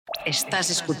Estás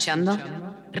escuchando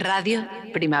Radio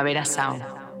Primavera Sound,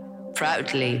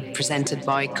 proudly presented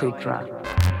by Kora.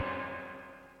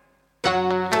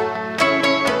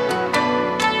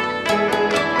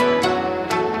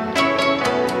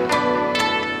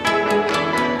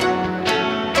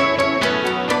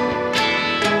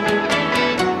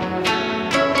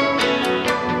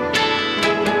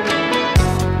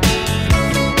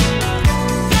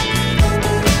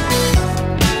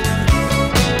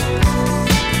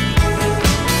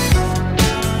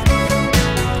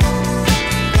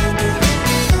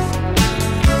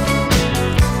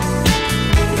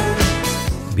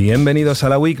 Bienvenidos a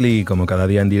la Weekly, como cada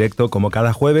día en directo, como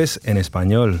cada jueves en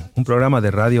español. Un programa de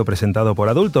radio presentado por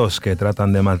adultos que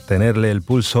tratan de mantenerle el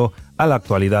pulso a la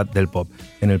actualidad del pop.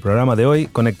 En el programa de hoy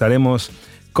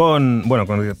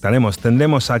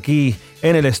tendremos aquí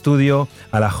en el estudio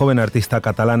a la joven artista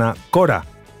catalana Kora,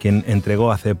 quien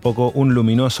entregó hace poco un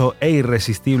luminoso e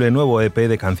irresistible nuevo EP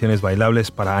de canciones bailables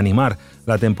para animar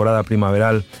la temporada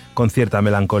primaveral con cierta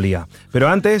melancolía. Pero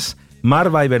antes,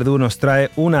 Mar Verdú nos trae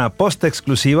una post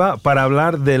exclusiva para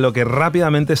hablar de lo que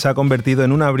rápidamente se ha convertido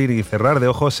en un abrir y cerrar de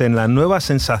ojos en la nueva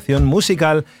sensación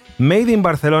musical Made in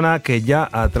Barcelona que ya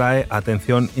atrae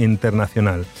atención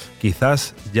internacional.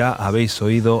 Quizás ya habéis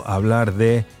oído hablar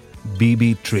de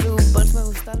Baby Tricks.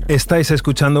 Estáis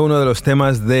escuchando uno de los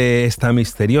temas de esta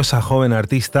misteriosa joven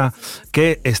artista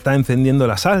que está encendiendo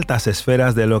las altas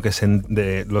esferas de los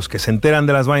que se enteran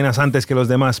de las vainas antes que los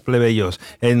demás plebeyos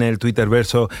en el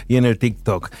Twitterverso y en el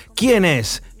TikTok. ¿Quién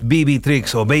es Baby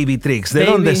Tricks o Baby Tricks? ¿De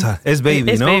dónde sale? Es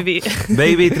Baby, ¿no? Baby.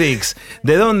 Baby Tricks.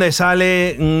 ¿De dónde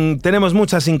sale? Tenemos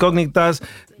muchas incógnitas.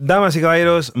 Damas y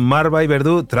caballeros, Mar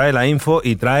Verdú trae la info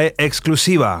y trae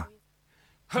exclusiva.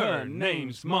 Her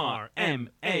name's Mar,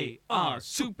 M-A-R,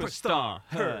 superstar.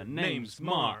 Her name's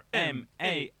Mar,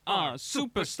 M-A-R,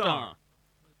 superstar.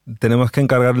 Tenemos que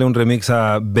encargarle un remix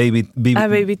a Baby Tricks. A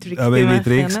Baby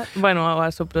Tricks. Bueno, o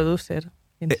a su producer.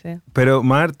 Pero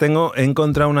Mar, he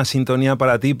encontrado una sintonía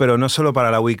para ti, pero no solo para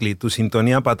la Weekly, tu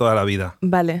sintonía para toda la vida.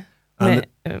 Vale.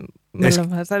 ¿Me lo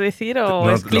vas a decir o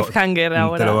no, es cliffhanger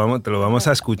ahora? Te lo vamos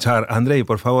a escuchar. Andrei,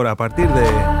 por favor, a partir de...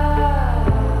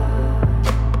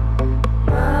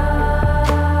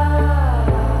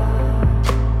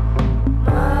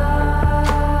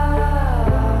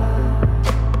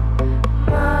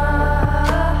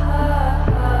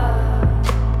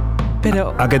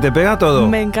 Pero ¿a que te pega todo?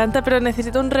 Me encanta, pero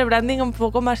necesito un rebranding un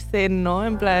poco más zen, ¿no?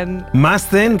 En plan... ¿Más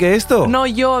zen que esto? No,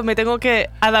 yo me tengo que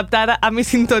adaptar a mi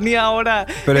sintonía ahora.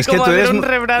 Pero es que tú hacer eres... un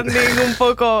rebranding un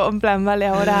poco... En plan, vale,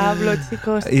 ahora hablo,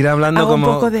 chicos. Ir hablando hago como...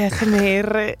 un poco de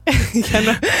ASMR.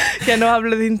 ya no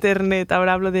hablo de internet,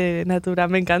 ahora hablo de natura.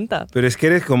 Me encanta. Pero es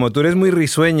que como tú eres muy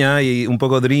risueña y un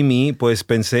poco dreamy, pues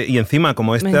pensé... Y encima,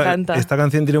 como esta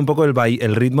canción tiene un poco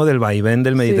el ritmo del vaivén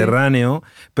del Mediterráneo,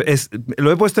 sí.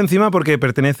 Lo he puesto encima porque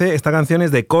esta canción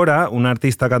es de Kora, una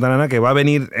artista catalana que va a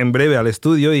venir en breve al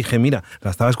estudio, y dije, mira, la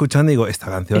estaba escuchando y digo, esta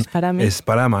canción es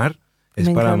para Mar. Es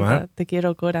me para encanta. Mar. Te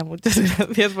quiero, Kora. Muchas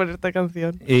gracias por esta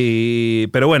canción.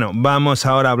 Pero bueno, vamos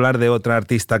ahora a hablar de otra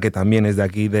artista que también es de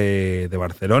aquí, de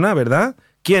Barcelona, ¿verdad?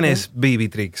 ¿Quién es Baby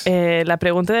Tricks? La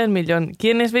pregunta del millón.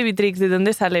 ¿Quién es Baby Tricks? ¿De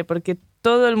dónde sale? Porque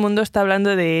todo el mundo está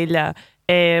hablando de ella.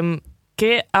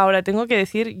 Que ahora tengo que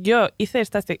decir, yo hice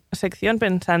esta sección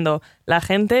pensando, la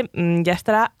gente ya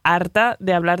estará harta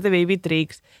de hablar de Baby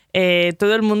Tricks.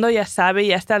 Todo el mundo ya sabe,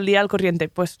 ya está al día al corriente.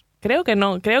 Pues creo que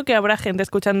no. Creo que habrá gente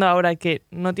escuchando ahora que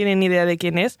no tiene ni idea de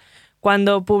quién es.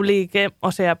 Cuando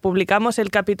publicamos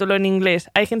el capítulo en inglés,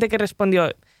 hay gente que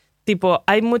respondió... Tipo,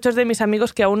 hay muchos de mis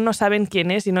amigos que aún no saben quién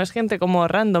es y no es gente como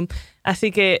random. Así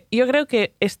que yo creo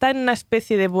que está en una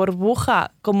especie de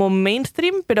burbuja como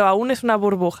mainstream, pero aún es una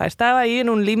burbuja. Está ahí en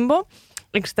un limbo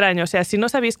extraño. O sea, si no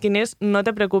sabéis quién es, no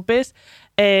te preocupes.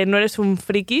 No eres un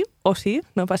friki, o sí,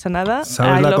 no pasa nada.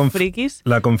 ¿Sabes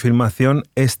la confirmación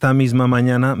esta misma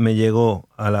mañana me llegó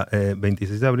a la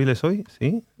 26 de abril es hoy?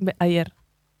 ¿Sí? Ayer.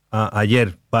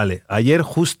 Ayer, vale. Ayer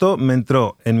justo me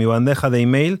entró en mi bandeja de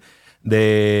email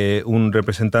de un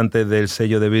representante del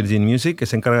sello de Virgin Music que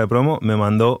se encarga de promo, me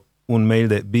mandó un mail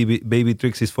de Baby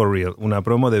Tricks is for real, una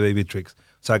promo de Baby Tricks.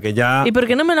 O sea que ya... ¿Y por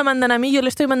qué no me lo mandan a mí? Yo le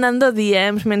estoy mandando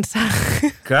DMs,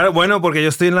 mensajes. Claro, bueno, porque yo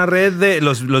estoy en la red de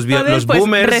los boomers,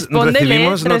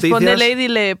 recibimos noticias. Respóndele y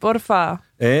dile, porfa.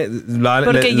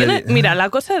 Porque mira,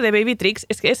 la cosa de Baby Tricks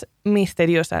es que es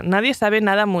misteriosa. Nadie sabe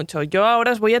nada mucho. Yo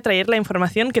ahora os voy a traer la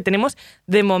información que tenemos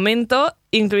de momento,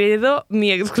 incluido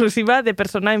mi exclusiva de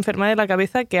persona enferma de la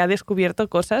cabeza que ha descubierto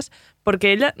cosas,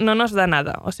 porque ella no nos da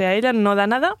nada. O sea, ella no da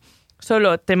nada,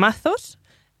 solo temazos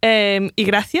Y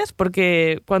gracias,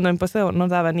 porque cuando empezó no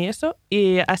daba ni eso.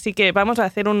 Y así que vamos a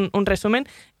hacer un resumen.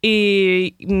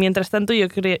 Y mientras tanto yo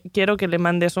quiero que le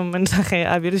mandes un mensaje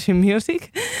a Virgin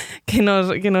Music que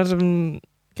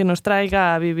nos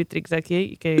traiga a Vivitrix aquí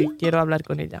y que quiero hablar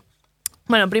con ella.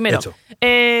 Bueno, primero,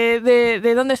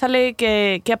 ¿de dónde sale?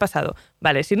 ¿Qué ha pasado?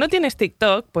 Vale, si no tienes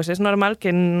TikTok, pues es normal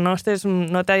que no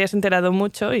te hayas enterado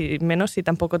mucho, y menos si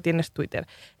tampoco tienes Twitter.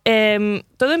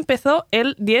 Todo empezó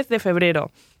el 10 de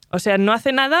febrero. O sea, no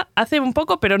hace nada, hace un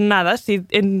poco, pero nada, si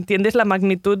entiendes la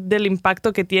magnitud del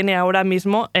impacto que tiene ahora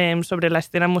mismo sobre la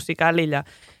escena musical ella.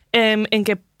 En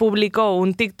que publicó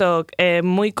un TikTok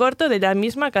muy corto de ella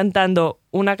misma cantando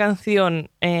una canción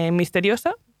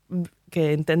misteriosa,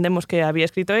 que entendemos que había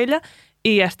escrito ella,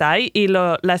 y hasta ahí. Y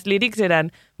las lyrics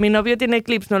eran: mi novio tiene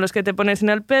clips, no los que te pones en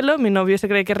el pelo, mi novio se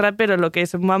cree que es rapero, lo que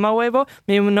es mamá huevo,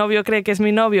 mi novio cree que es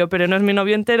mi novio, pero no es mi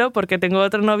novio entero, porque tengo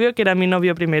otro novio que era mi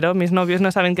novio primero. Mis novios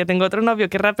no saben que tengo otro novio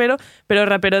que es rapero, pero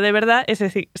rapero de verdad,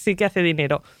 ese sí que hace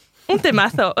dinero. Un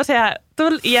temazo, o sea,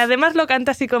 y además lo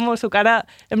canta así como su cara,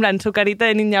 en plan, su carita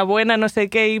de niña buena, no sé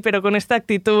qué, pero con esta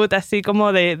actitud así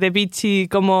como de bitchy,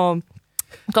 como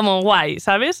guay,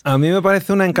 ¿sabes? A mí me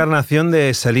parece una encarnación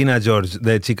de Selena George,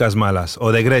 de Chicas Malas,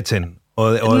 o de Gretchen,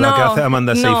 o no, la que hace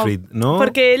Amanda Seyfried, ¿no?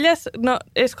 Porque ellas, no,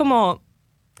 es como,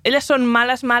 ellas son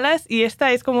malas, y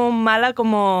esta es como mala,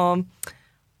 como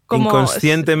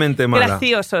inconscientemente mala.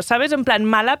 Gracioso, ¿sabes? En plan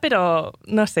mala, pero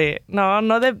no sé,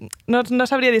 no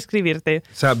sabría describirte.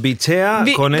 O sea, bichea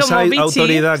con esa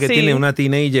autoridad que tiene una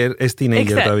teenager, es teenager.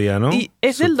 Exacto. Todavía, ¿no? Y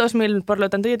es del 2000, por lo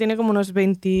tanto ya tiene como unos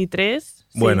 23.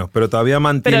 Bueno, pero todavía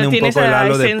mantiene un poco el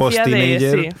halo de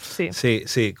post-teenager.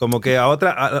 Sí, como que a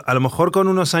lo mejor con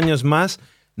unos años más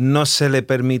no se le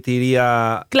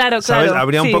permiría, claro, ¿sabes?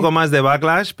 Habría un poco más de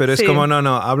backlash, pero es como,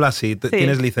 no, habla así,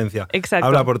 tienes licencia. Exacto.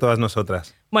 Habla por todas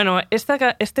nosotras. Bueno,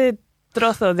 este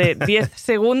trozo de 10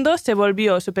 segundos se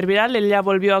volvió súper viral, él ya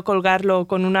volvió a colgarlo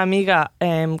con una amiga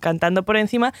cantando por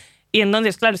encima. Y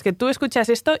entonces, claro, es que tú escuchas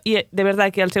esto y de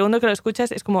verdad que al segundo que lo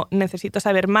escuchas es como, necesito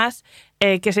saber más,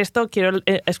 qué es esto, quiero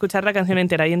escuchar la canción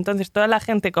entera. Y entonces toda la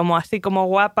gente como así como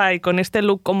guapa y con este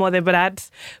look como de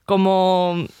brats,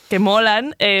 como que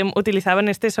molan, utilizaban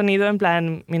este sonido en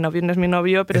plan, mi novio no es mi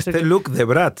novio, pero... Este look de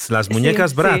brats, las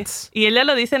muñecas Bratz. Sí. Y ella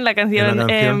lo dice en la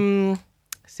canción.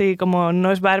 Sí, como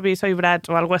no es Barbie, soy Bratz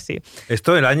o algo así.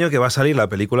 Esto, el año que va a salir la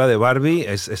película de Barbie,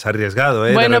 es arriesgado,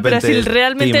 ¿eh? Bueno, pero si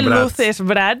realmente luces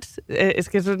Bratz, es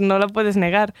que eso no lo puedes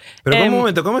negar. Pero un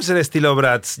momento, ¿cómo es el estilo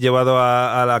Bratz llevado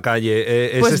a la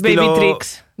calle? Pues estilo...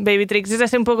 Baby Tricks es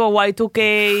así un poco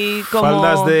Y2K, como...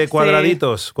 Faldas de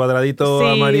cuadraditos, cuadradito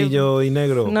amarillo y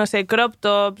negro. No sé, crop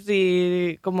tops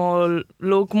y como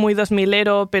look muy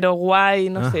 2000ero, pero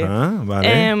guay, no sé.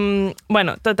 Vale.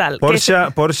 Bueno, total. Porsche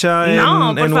no, por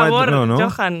en favor, White, no,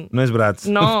 Johann. No es Bratz.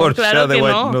 No, Porsche claro de que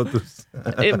White no. Lotus.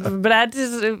 Bratz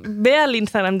ve al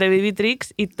Instagram de Baby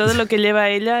Tricks y todo lo que lleva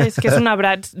ella es que es una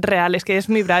Bratz real, es que es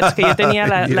mi Bratz, que yo tenía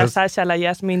la Sasha, la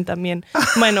Yasmin también.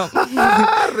 Bueno.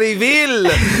 ¡Reveal!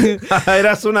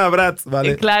 Eras una Bratz,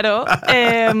 vale. Claro.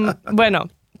 Bueno,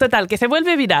 total, que se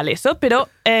vuelve viral eso, pero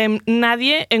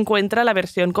nadie encuentra la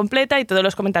versión completa y todos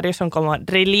los comentarios son como,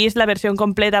 release la versión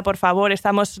completa, por favor,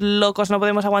 estamos locos, no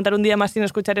podemos aguantar un día más sin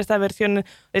escuchar esta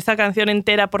canción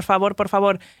entera, por favor, por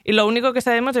favor. Y lo único que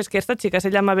sabemos es que esta chica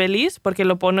se llama Belize, porque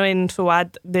lo pone en su ad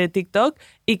de TikTok,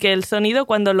 y que el sonido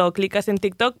cuando lo clicas en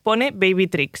TikTok pone Baby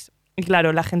Tricks. Y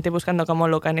claro, la gente buscando como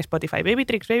loca en Spotify, Baby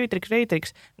Tricks, Baby Tricks, Baby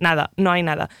Tricks. Nada, no hay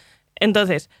nada.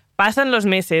 Entonces, pasan los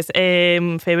meses,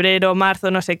 febrero,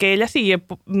 marzo, no sé qué, ella sigue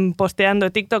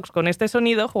posteando TikToks con este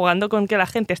sonido, jugando con que la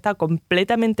gente está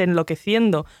completamente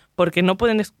enloqueciendo porque no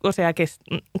pueden, o sea, que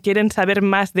quieren saber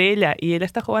más de ella, y ella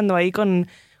está jugando ahí con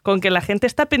que la gente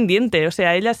está pendiente, o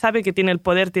sea, ella sabe que tiene el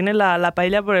poder, tiene la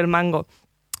paella por el mango.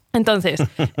 Entonces,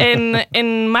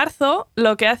 en marzo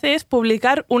lo que hace es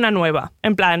publicar una nueva.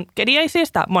 En plan, ¿queríais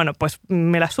esta? Bueno, pues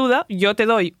me la suda, yo te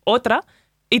doy otra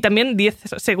y también 10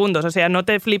 segundos. O sea, no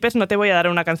te flipes, no te voy a dar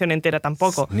una canción entera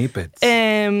tampoco. Snippets.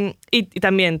 Y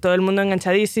también todo el mundo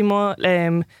enganchadísimo.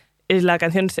 La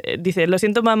canción dice, lo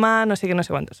siento mamá, no sé qué, no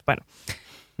sé cuántos. Bueno,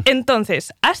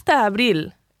 entonces, hasta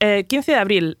abril... 15 de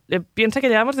abril, piensa que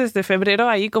llevamos desde febrero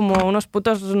ahí como unos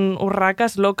putos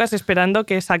urracas locas esperando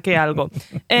que saque algo.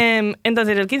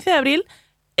 Entonces, el 15 de abril,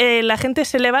 la gente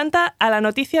se levanta a la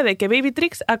noticia de que Baby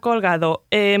Tricks ha colgado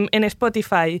en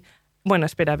Spotify. Bueno,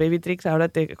 espera, Baby Tricks, ahora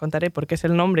te contaré porque es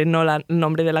el nombre, no el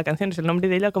nombre de la canción, es el nombre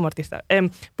de ella como artista.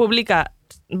 Publica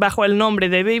bajo el nombre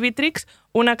de Baby Tricks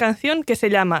una canción que se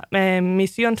llama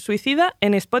Misión Suicida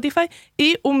en Spotify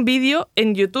y un vídeo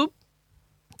en YouTube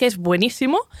que es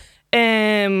buenísimo,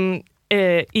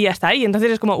 y hasta ahí.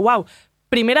 Entonces es como, wow,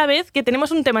 primera vez que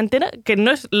tenemos un tema entero que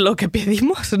no es lo que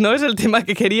pedimos, no es el tema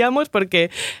que queríamos, porque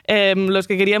los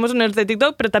que queríamos son los de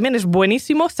TikTok, pero también es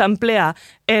buenísimo, samplea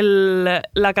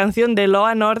la canción de Law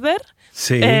and Order,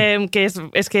 Sí. que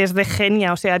es de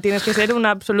genia, o sea, tienes que ser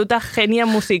una absoluta genia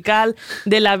musical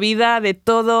de la vida, de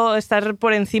todo, estar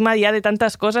por encima ya de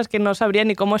tantas cosas que no sabría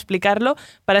ni cómo explicarlo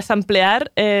para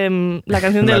samplear la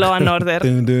canción de Law and Order.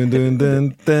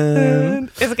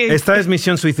 Es que, esta es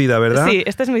Misión Suicida, ¿verdad? Sí,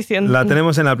 esta es Misión. La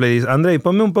tenemos en la playlist. Andrei,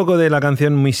 ponme un poco de la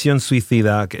canción Misión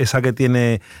Suicida, esa que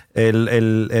tiene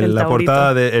la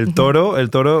portada del toro, el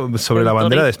toro sobre la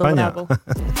bandera de España.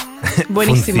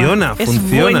 Buenísima. Funciona.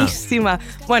 Es buenísima.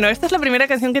 Bueno, esta es la primera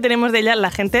canción que tenemos de ella,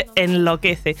 la gente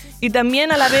enloquece. Y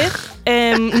también a la vez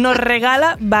nos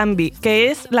regala Bambi,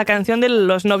 que es la canción de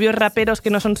los novios raperos que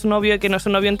no son su novio y que no es su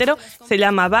novio entero. Se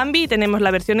llama Bambi, tenemos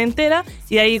la versión entera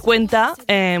y ahí cuenta,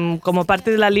 como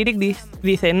parte de la lyric,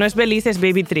 dice, no es Belize, es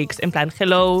Baby Tricks. En plan,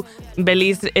 hello,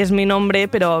 Belize es mi nombre,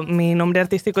 pero mi nombre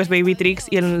artístico es Baby Tricks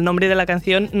y el nombre de la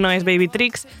canción no es Baby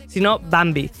Tricks, sino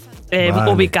Bambi.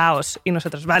 Vale. Ubicaos. Y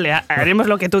nosotros, vale, haremos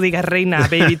lo que tú digas, reina,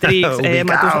 Baby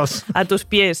Tricks, a tus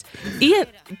pies. Y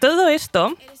todo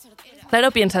esto,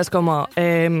 claro, piensas como,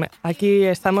 aquí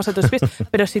estamos a tus pies,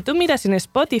 pero si tú miras en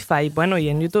Spotify, bueno, y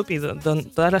en YouTube y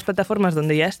todas las plataformas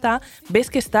donde ya está, ves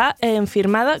que está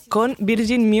firmada con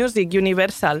Virgin Music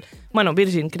Universal. Bueno,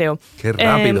 Virgin, creo. ¡Qué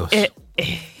rápidos!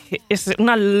 Es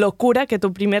una locura que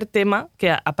tu primer tema, que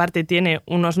aparte tiene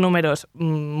unos números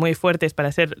muy fuertes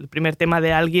para ser el primer tema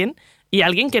de alguien, y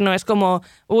alguien que no es como,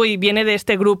 uy, viene de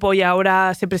este grupo y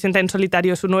ahora se presenta en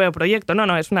solitario su nuevo proyecto.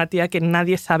 No, es una tía que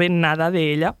nadie sabe nada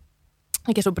de ella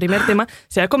y que su primer tema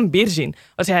sea con Virgin.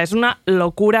 O sea, es una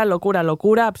locura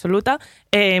absoluta,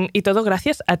 y todo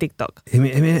gracias a TikTok.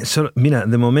 Mira,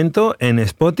 de momento en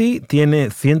Spotify tiene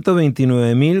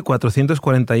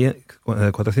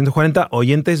 129.440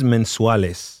 oyentes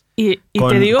mensuales. Y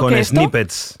te digo con que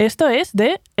snippets. Esto es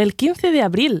de el 15 de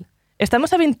abril.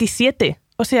 Estamos a 27.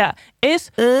 O sea,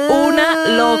 es una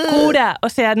locura. O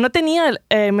sea, no tenía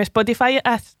Spotify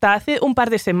hasta hace un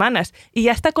par de semanas y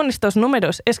ya está con estos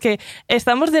números. Es que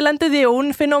estamos delante de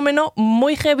un fenómeno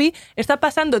muy heavy. Está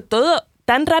pasando todo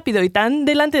tan rápido y tan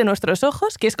delante de nuestros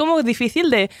ojos que es como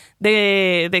difícil de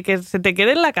que se te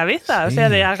quede en la cabeza. Sí. O sea,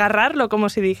 de agarrarlo, como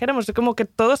si dijéramos. Es como que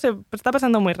todo se está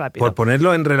pasando muy rápido. Por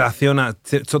ponerlo en relación a...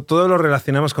 Todo lo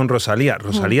relacionamos con Rosalía.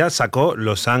 Rosalía sacó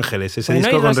Los Ángeles, ese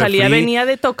disco con Rosalía Refri. Venía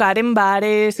de tocar en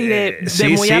bares y de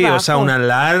muy abajo. O sea, una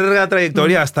larga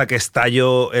trayectoria hasta que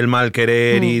estalló el mal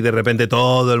querer y de repente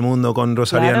todo el mundo con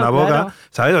Rosalía en la boca. Claro.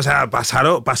 ¿Sabes? O sea,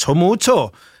 pasó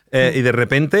mucho. Y de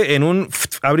repente, en un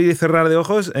abrir y cerrar de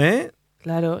ojos,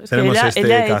 claro, es tenemos que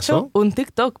ella ha caso. hecho un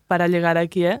TikTok para llegar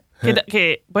aquí, ¿eh?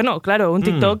 Bueno, claro, un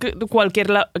TikTok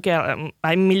que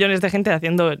hay millones de gente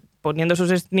poniendo sus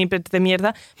snippets de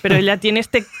mierda, pero ella tiene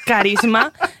este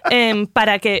carisma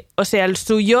para que, o sea, el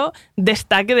suyo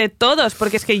destaque de todos,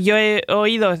 porque es que yo he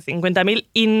oído 50.000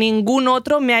 y ningún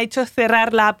otro me ha hecho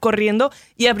cerrar la app corriendo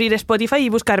y abrir Spotify y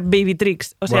buscar Baby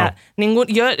Tricks. O sea,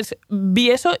 yo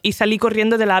vi eso y salí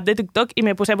corriendo de la app de TikTok y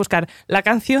me puse a buscar la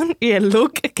canción y el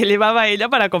look que llevaba ella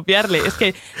para copiarle. Es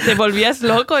que te volvías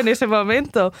loco en ese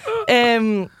momento.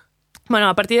 Bueno,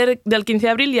 a partir del 15 de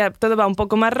abril ya todo va un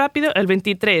poco más rápido. El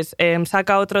 23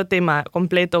 saca otro tema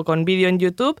completo con vídeo en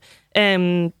YouTube.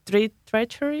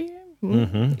 Treachery,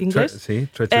 ¿inglés? Sí,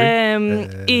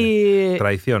 treachery.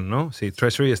 Traición, ¿no? Sí,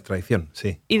 treachery es traición,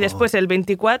 sí. Y después el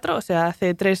 24, o sea,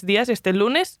 hace 3 días, este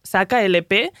lunes, saca el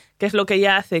EP, que es lo que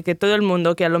ya hace que todo el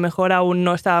mundo que a lo mejor aún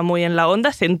no estaba muy en la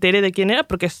onda se entere de quién era,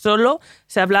 porque solo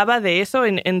se hablaba de eso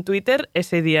en Twitter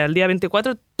ese día. El día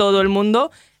 24 todo el mundo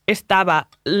estaba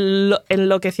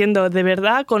enloqueciendo de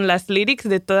verdad con las lyrics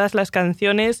de todas las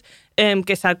canciones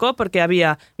que sacó, porque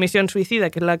había Misión Suicida,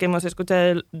 que es la que hemos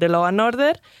escuchado de Law and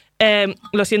Order,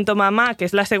 Lo siento mamá, que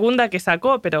es la segunda que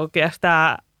sacó, pero que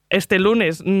hasta este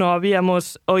lunes no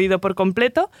habíamos oído por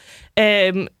completo,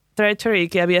 Treachery,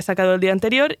 que había sacado el día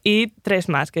anterior, y 3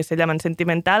 más, que se llaman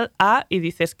Sentimental, A y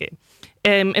Dices que.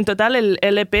 En total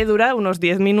el EP dura unos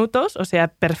 10 minutos, o sea,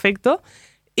 perfecto.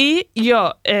 Y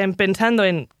yo, pensando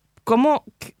en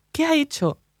qué ha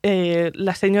hecho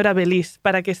la señora Belize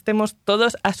para que estemos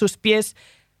todos a sus pies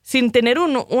sin tener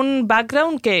un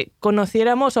background que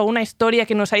conociéramos o una historia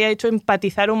que nos haya hecho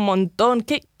empatizar un montón.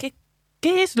 ¿Qué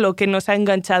es lo que nos ha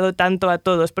enganchado tanto a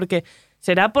todos? Porque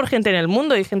será por gente en el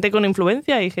mundo y gente con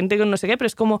influencia y gente con no sé qué, pero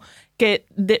es como que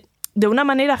de una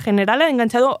manera general ha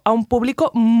enganchado a un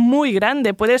público muy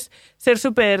grande. Puedes ser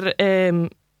súper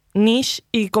niche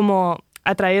y como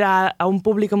atraer a un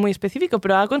público muy específico,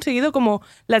 pero ha conseguido como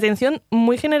la atención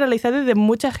muy generalizada de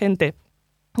mucha gente.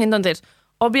 Entonces,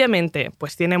 obviamente,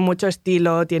 pues tiene mucho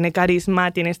estilo, tiene carisma,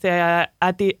 tiene esta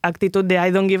actitud de I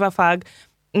don't give a fuck.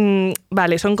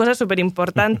 Vale, son cosas súper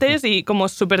importantes y como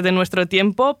súper de nuestro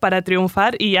tiempo para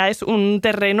triunfar y ya es un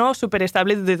terreno súper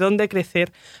estable de donde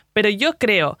crecer. Pero yo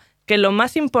creo que lo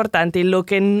más importante y lo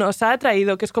que nos ha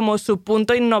atraído, que es como su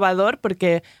punto innovador,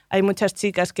 porque hay muchas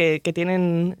chicas que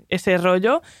tienen ese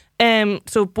rollo,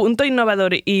 su punto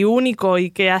innovador y único y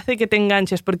que hace que te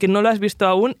enganches porque no lo has visto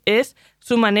aún, es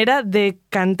su manera de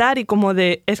cantar y como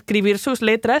de escribir sus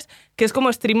letras, que es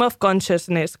como stream of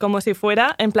consciousness, como si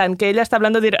fuera, en plan, que ella está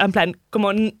hablando, en plan,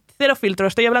 como cero filtro,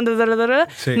 estoy hablando de...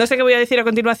 Sí. No sé qué voy a decir a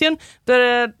continuación,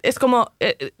 pero es como,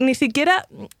 ni siquiera,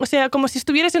 o sea, como si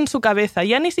estuvieras en su cabeza,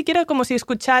 ya ni siquiera como si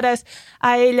escucharas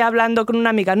a ella hablando con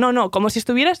una amiga, no, como si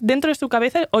estuvieras dentro de su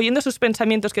cabeza oyendo sus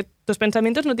pensamientos, que tus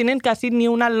pensamientos no tienen casi ni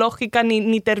una lógica,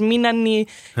 ni terminan, y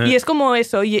es como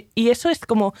eso, y eso es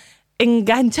como...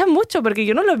 engancha mucho, porque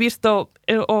yo no lo he visto,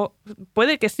 o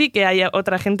puede que sí que haya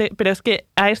otra gente, pero es que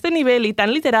a este nivel y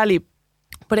tan literal, y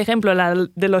por ejemplo, la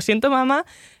de Lo siento mamá,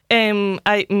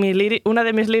 una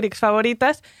de mis lyrics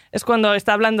favoritas es cuando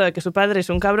está hablando de que su padre es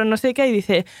un cabrón no sé qué y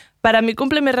dice, para mi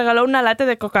cumple me regaló una lata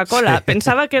de Coca-Cola, sí.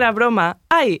 Pensaba que era broma,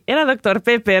 ¡ay! Era Dr.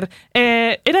 Pepper,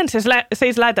 eran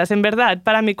 6 latas, en verdad,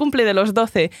 para mi cumple de los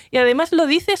 12. Y además lo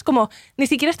dices como, ni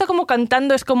siquiera está como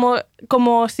cantando, es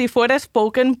como si fuera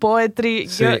spoken poetry.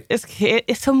 Sí. Es que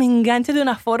eso me engancha de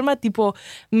una forma, tipo,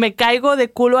 me caigo de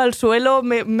culo al suelo,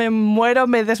 me muero,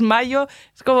 me desmayo.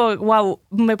 Es como, wow,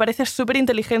 me parece súper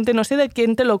inteligente, no sé de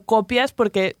quién te lo copias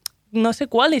porque no sé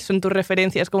cuáles son tus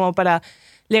referencias como para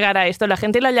llegar a esto. La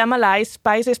gente la llama la Ice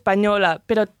Spice española,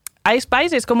 pero Ice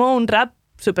Spice es como un rap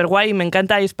súper guay, me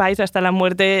encanta Ice Spice hasta la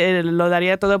muerte, lo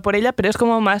daría todo por ella, pero es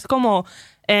como más como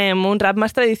un rap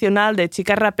más tradicional de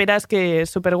chicas raperas que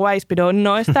súper guays, pero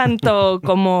no es tanto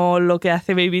como lo que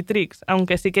hace Baby Tricks,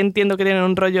 aunque sí que entiendo que tienen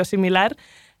un rollo similar.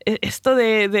 Esto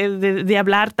de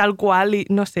hablar tal cual, y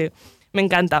no sé, me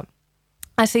encanta.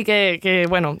 Así que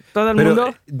bueno, todo el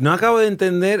mundo... No acabo de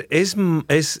entender,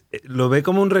 ¿lo ve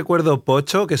como un recuerdo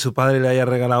pocho que su padre le haya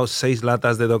regalado 6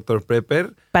 latas de Dr.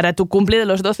 Pepper? Para tu cumple de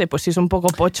los 12, pues sí es un poco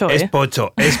pocho, Es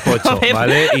pocho, ver,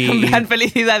 ¿vale? En plan,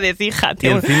 felicidades, hija,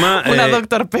 tío. Y encima, una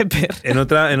Dr. Pepper. En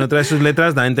otra de sus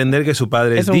letras da a entender que su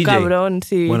padre es un DJ. Cabrón,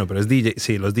 sí. Bueno, pero es DJ.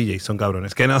 Sí, los DJs son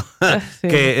cabrones. Que no. Sí.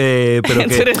 Pero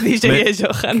tú eres DJ,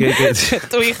 Johann.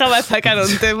 Tu hija va a sacar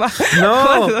un tema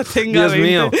cuando tenga Dios 20.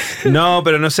 mío. No,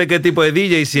 pero no sé qué tipo de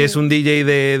DJ, si es un DJ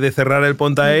de cerrar el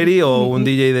Pontaeri o un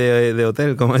DJ de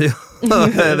hotel, como yo.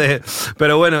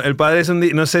 Pero bueno, el padre es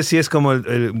no sé si es como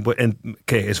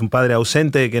que es un padre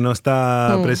ausente que no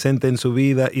está presente en su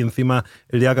vida y encima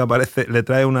el día que aparece le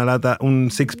trae una lata,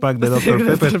 un six-pack de Dr.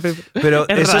 Pepper. Pero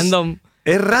es random.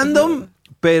 Es random,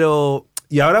 pero...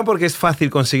 Y ahora porque es fácil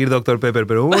conseguir Dr. Pepper,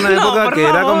 pero hubo una época que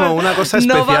era como una cosa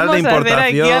especial de importación. No vamos a hacer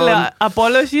aquí a la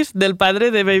apologies del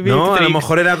padre de Baby No, Tricks. a lo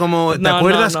mejor era como... ¿Te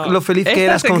acuerdas lo feliz que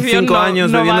eras con 5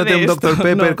 años bebiéndote un Dr.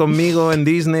 Pepper conmigo en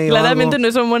Disney Claramente o algo? no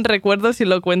es un buen recuerdo si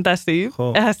lo cuenta así.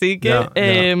 Así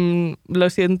que lo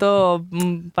siento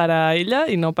para ella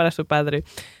y no para su padre.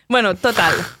 Bueno,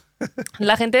 total...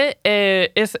 La gente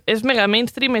es mega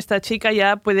mainstream, esta chica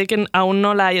ya puede que aún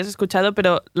no la hayas escuchado,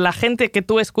 pero la gente que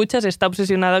tú escuchas está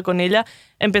obsesionada con ella,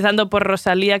 empezando por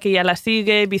Rosalía, que ya la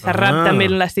sigue, Bizarrap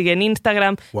también la sigue en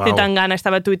Instagram, Zetangana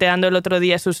estaba tuiteando el otro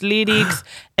día sus lyrics,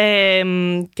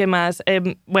 ¿qué más?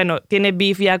 Bueno, tiene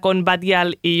beef ya con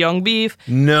Badial y Young Beef.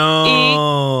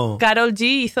 ¡No! Y Karol G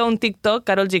hizo un TikTok,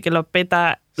 Karol G que lo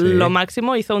peta lo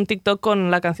máximo, hizo un TikTok con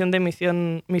la canción de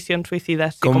Misión Suicida,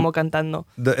 así como cantando.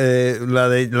 La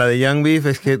de Young Beef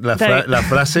es que la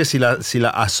frase, si la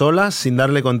a solas, sin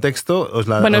darle contexto,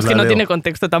 bueno, es que no tiene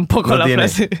contexto tampoco la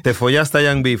frase. Te follaste a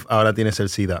Young Beef, ahora tienes el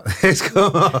SIDA. Es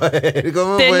como,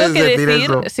 ¿cómo puedes decir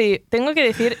eso? Sí, tengo que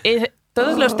decir...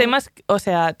 todos los temas, o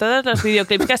sea, todos los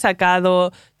videoclips que ha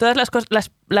sacado, todas las cosas,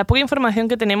 la poca información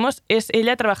que tenemos es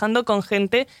ella trabajando con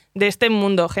gente de este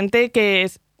mundo, gente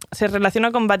que se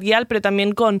relaciona con Badial, pero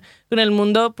también con el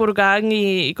mundo Purgang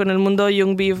y con el mundo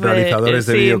Young Beef. Realizadores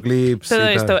de videoclips. Todo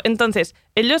esto. Entonces,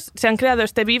 ellos se han creado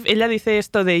este beef. Ella dice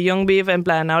esto de Young Beef, en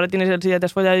plan, ahora tienes el SIDA, te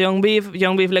has follado Young Beef.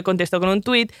 Young Beef le contestó con un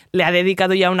tweet, le ha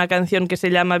dedicado ya una canción que se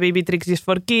llama Baby Tricks is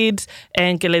for Kids,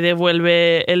 en que le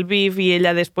devuelve el beef, y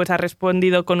ella después ha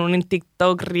respondido con un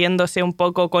TikTok riéndose un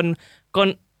poco con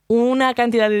una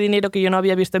cantidad de dinero que yo no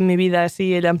había visto en mi vida,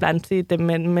 así, ella en plan, sí,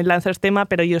 me lanzas tema,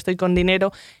 pero yo estoy con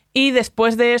dinero. Y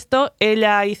después de esto,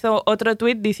 ella hizo otro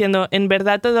tweet diciendo, en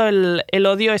verdad todo el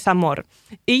odio es amor.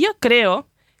 Y yo creo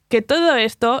que todo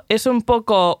esto es un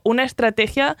poco una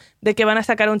estrategia de que van a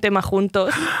sacar un tema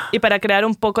juntos y para crear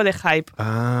un poco de hype.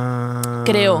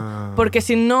 Creo, porque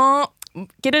si no...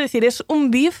 quiero decir, es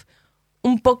un beef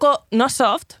un poco, no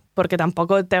soft, porque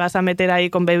tampoco te vas a meter ahí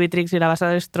con Baby Tricks y la vas a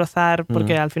destrozar,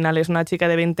 porque al final es una chica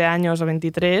de 20 años o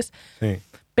 23. Sí.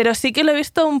 Pero sí que lo he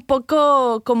visto un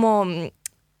poco como...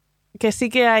 que sí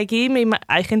que aquí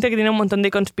hay gente que tiene un montón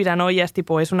de conspiranoias,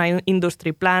 tipo, es una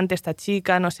industry plant esta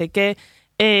chica, no sé qué.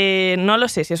 No lo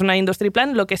sé si es una industry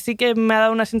plant, lo que sí que me ha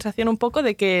dado una sensación un poco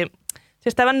de que se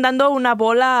estaban dando una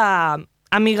bola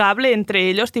amigable entre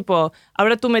ellos, tipo,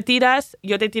 ahora tú me tiras,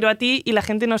 yo te tiro a ti y la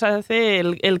gente nos hace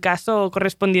el caso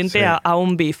correspondiente a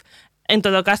un beef. En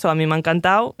todo caso, a mí me ha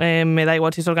encantado, me da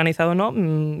igual si es organizado o no,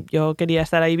 yo quería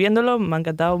estar ahí viéndolo, me ha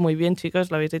encantado, muy bien chicos,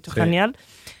 lo habéis hecho genial.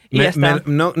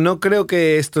 No creo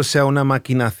que esto sea una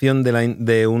maquinación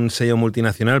de un sello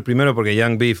multinacional. Primero, porque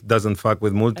Young Beef doesn't fuck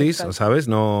with multis, ¿sabes?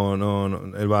 No,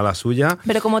 él va a la suya.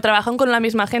 Pero como trabajan con la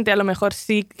misma gente, a lo mejor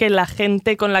sí que la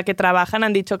gente con la que trabajan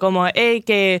han dicho como, hey,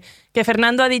 que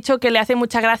Fernando ha dicho que le hace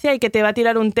mucha gracia y que te va a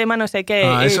tirar un tema, no sé qué.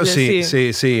 Eso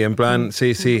sí, en plan,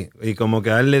 sí. Y como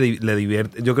que a él le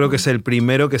divierte. Yo creo que es el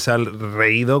primero que se ha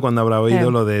reído cuando habrá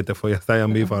oído lo de te follaste a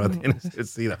Young Beef, ahora tienes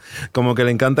SIDA. Como que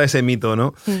le encanta ese mito,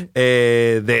 ¿no?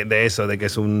 De eso, de que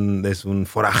es un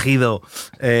forajido,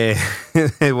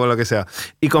 o lo que sea.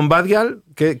 Y con Bad Gyal,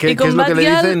 ¿qué es lo que le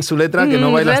dice en su letra? Que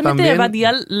no bailas tan bien. Realmente Bad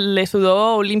Gyal le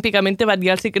sudó olímpicamente. Bad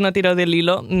Gyal sí que no tiró del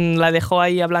hilo, la dejó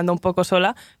ahí hablando un poco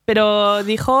sola, pero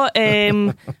dijo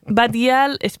Bad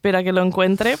Gyal, espera que lo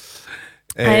encuentre.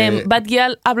 Bad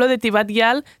Gyal, hablo de ti, Bad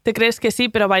Gyal, te crees que sí,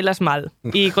 pero bailas mal.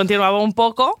 Y continuaba un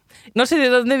poco. No sé de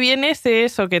dónde viene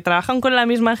eso, que trabajan con la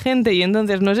misma gente y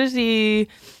entonces no sé si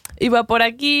iba por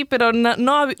aquí, pero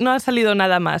no ha salido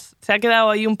nada más. Se ha quedado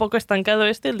ahí un poco estancado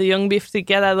el de Young Beef sí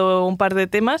que ha dado un par de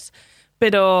temas,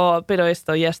 pero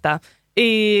esto ya está.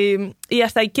 Y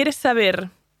hasta ahí, ¿quieres saber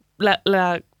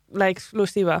la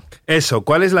exclusiva? Eso,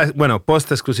 ¿cuál es la... Bueno,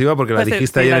 post-exclusiva, porque la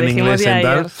dijiste ayer en inglés en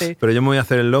tal, pero yo me voy a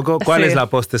hacer el loco. ¿Cuál es la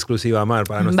post-exclusiva, Mar,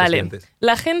 para nuestros clientes?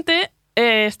 La gente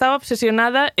estaba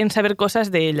obsesionada en saber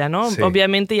cosas de ella, ¿no? Sí.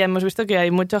 Obviamente ya hemos visto que hay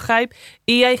mucho hype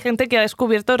y hay gente que ha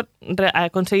descubierto, ha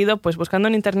conseguido, pues buscando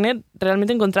en internet,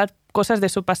 realmente encontrar cosas de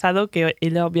su pasado que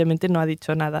ella obviamente no ha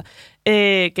dicho nada.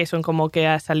 Que son como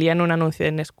que salía en un anuncio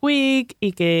en Squeak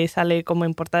y que sale como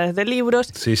en portadas de libros.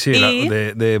 Sí,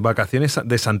 de vacaciones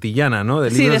de Santillana, ¿no?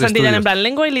 De libros de Santillana, estudios. en plan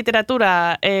lengua y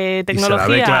literatura, tecnología. Y se la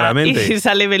ve claramente. Y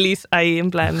sale Belis ahí,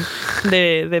 en plan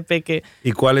de peque.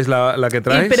 ¿Y cuál es la que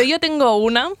traes? Pero yo tengo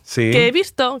una que he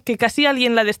visto que casi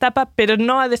alguien la destapa, pero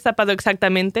no ha destapado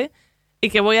exactamente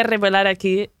y que voy a revelar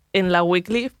aquí en la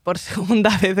Weekly por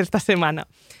segunda vez esta semana.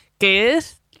 Que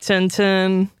es,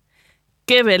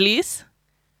 que Belis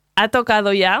ha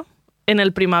tocado ya en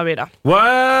el Primavera.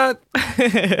 ¿What?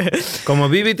 ¿Como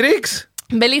Baby Tricks?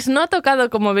 Belis no ha tocado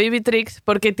como Baby Tricks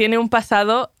porque tiene un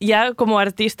pasado ya como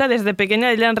artista. Desde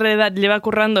pequeña ella en realidad lleva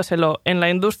currándoselo en la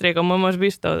industria, como hemos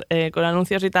visto, con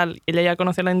anuncios y tal. Ella ya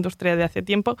conoce la industria de hace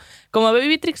tiempo. Como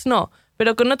Baby Tricks no,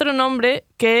 pero con otro nombre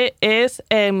que es,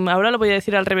 ahora lo voy a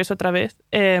decir al revés otra vez,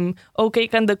 O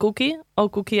Cake and the Cookie, o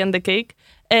Cookie and the Cake,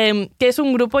 que es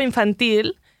un grupo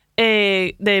infantil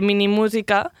de mini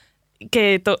música,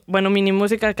 que mini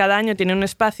música cada año tiene un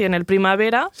espacio en el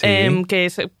Primavera, que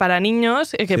es para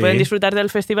niños que pueden disfrutar del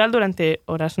festival durante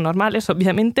horas normales,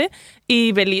 obviamente,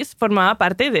 y Belis formaba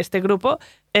parte de este grupo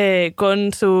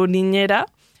con su niñera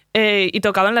y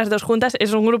tocaban las dos juntas.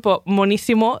 Es un grupo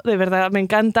monísimo, de verdad me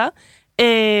encanta.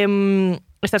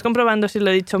 Estás comprobando si lo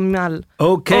he dicho mal.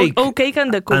 Oh, Cake. Oh, Cake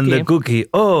and the Cookie. And the Cookie.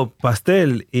 Oh,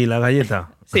 pastel y la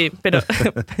galleta. Sí, pero...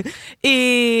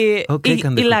 y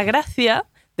la gracia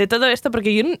de todo esto,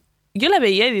 porque yo la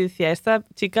veía y decía, esta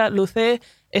chica luce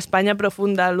España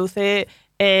profunda, luce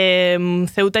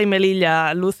Ceuta y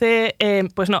Melilla, luce...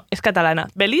 pues no, es catalana.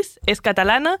 Belis es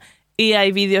catalana y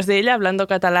hay vídeos de ella hablando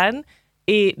catalán.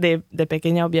 Y de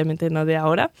pequeña, obviamente, no de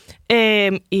ahora.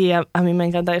 Y a mí me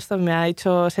encanta esto, me ha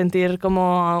hecho sentir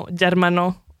como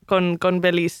germano con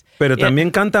Belis. Pero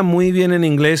también canta muy bien en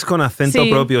inglés con acento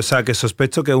propio, o sea, que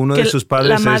sospecho que uno de sus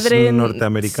padres es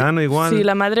norteamericano igual. Sí,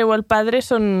 la madre o el padre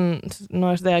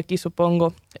no es de aquí,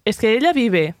 supongo. Es que ella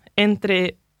vive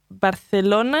entre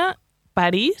Barcelona,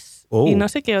 París y no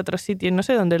sé qué otro sitio, no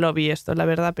sé dónde lo vi esto, la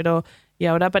verdad, pero y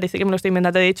ahora parece que me lo estoy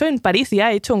inventando. De hecho, en París ya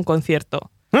ha hecho un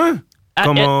concierto. ¿Ah?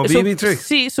 ¿Como Baby Tricks?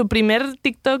 Sí, su primer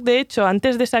TikTok, de hecho,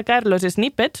 antes de sacar los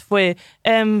snippets, fue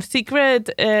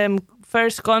Secret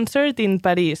First Concert in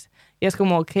París. Y es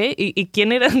como, ¿qué? ¿Y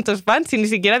quién eran tus fans si ni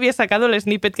siquiera había sacado el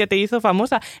snippet que te hizo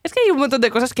famosa? Es que hay un montón de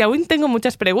cosas que aún tengo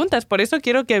muchas preguntas, por eso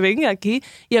quiero que venga aquí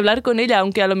y hablar con ella,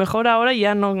 aunque a lo mejor ahora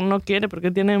ya no quiere, porque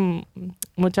tiene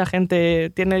mucha gente,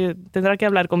 tendrá que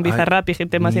hablar con Bizarrap y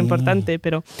gente más importante,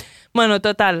 pero bueno,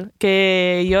 total,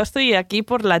 que yo estoy aquí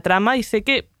por la trama y sé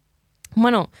que,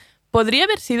 bueno, podría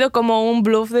haber sido como un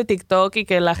bluff de TikTok y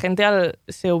que la gente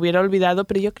se hubiera olvidado,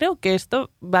 pero yo creo que esto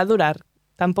va a durar.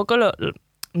 Tampoco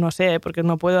no sé, porque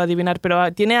no puedo adivinar,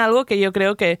 pero tiene algo que yo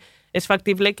creo que es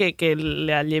factible que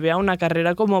le lleve a una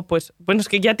carrera como, pues, bueno, es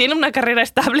que ya tiene una carrera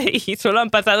estable y solo han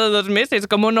pasado 2 meses.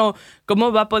 ¿Cómo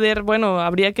va a poder? Bueno,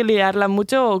 habría que liarla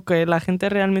mucho o que la gente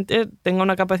realmente tenga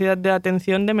una capacidad de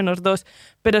atención de -2.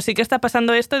 Pero sí que está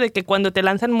pasando esto de que cuando te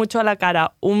lanzan mucho a la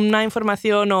cara una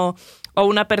información o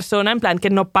una persona, en plan, que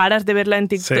no paras de verla en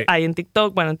TikTok, en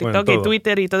TikTok y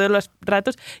Twitter y todos los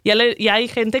ratos, ya hay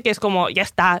gente que es como, ya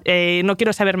está, no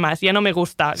quiero saber más, ya no me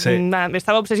gusta.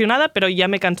 Estaba obsesionada, pero ya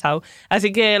me he cansado.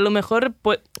 Así que a lo mejor,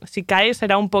 pues, si cae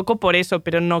será un poco por eso,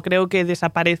 pero no creo que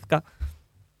desaparezca.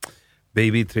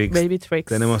 Baby Tricks.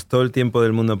 Tenemos todo el tiempo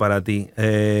del mundo para ti.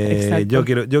 Yo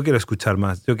quiero escuchar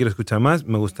más.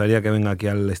 Me gustaría que venga aquí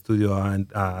al estudio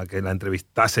a que la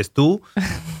entrevistases tú. Yo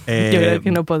creo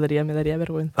que no podría, me daría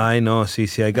vergüenza. Ay, no, sí,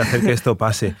 hay que hacer que esto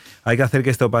pase.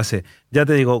 Ya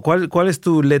te digo, ¿cuál es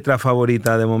tu letra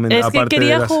favorita de momento? Es que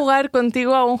quería jugar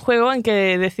contigo a un juego en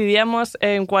que decidíamos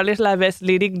cuál es la best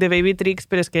lyric de Baby Tricks,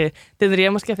 pero es que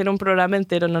tendríamos que hacer un programa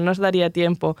entero, no nos daría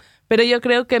tiempo. Pero yo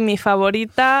creo que mi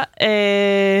favorita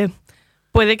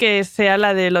puede que sea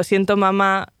la de Lo siento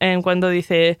mamá, cuando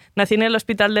dice, nací en el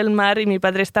hospital del mar y mi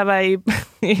padre estaba ahí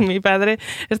y mi padre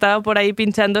estaba por ahí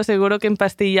pinchando, seguro que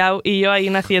empastillado, y yo ahí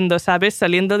naciendo, ¿sabes?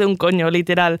 Saliendo de un coño,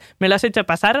 literal. Me lo has hecho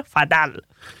pasar fatal.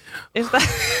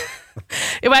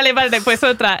 Vale, pues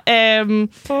otra.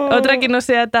 Otra que no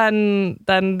sea tan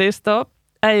de esto.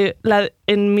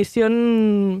 En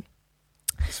Misión...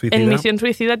 ¿Suicida? En Misión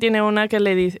Suicida tiene una que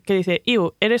dice,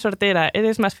 Iu, eres hortera,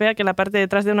 eres más fea que la parte de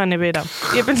atrás de una nevera.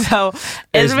 Y he pensado,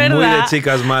 es verdad. Es muy de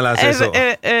chicas malas eso.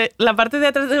 La parte de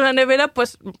atrás de una nevera,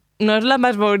 pues no es la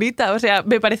más bonita. O sea,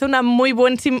 me parece un muy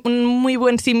buen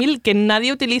símil que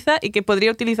nadie utiliza y que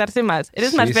podría utilizarse más.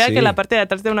 Eres más fea que la parte de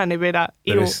atrás de una nevera.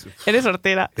 Iu, eres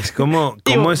hortera. Es como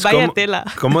tela.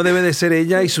 ¿Cómo debe de ser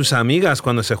ella y sus amigas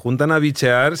cuando se juntan a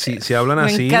bichear si hablan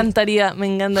así? Me encantaría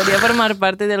formar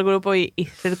parte del grupo y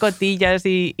ser cotillas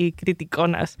y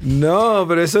criticonas. No,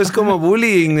 pero eso es como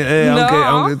bullying.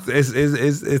 Aunque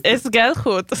es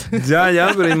girlhood. Ya,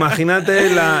 pero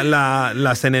imagínate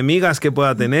las enemigas que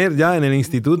pueda tener ya en el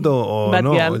instituto o Bad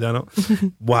no, girl. o ya no.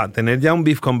 Buah, tener ya un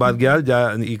beef con Bad Girl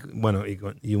ya,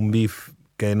 y un beef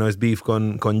que no es beef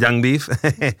con Young Beef,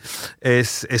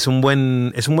 es un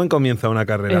buen comienzo a una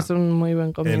carrera. Es un muy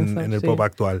buen comienzo. En el pop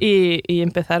actual. Y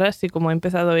empezar así como ha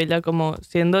empezado ella, como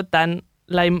siendo tan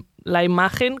la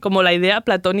imagen, como la idea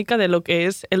platónica de lo que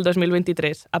es el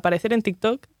 2023. Aparecer en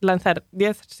TikTok, lanzar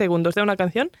 10 segundos de una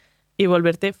canción y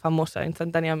volverte famosa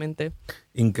instantáneamente.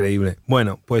 Increíble.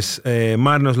 Bueno, pues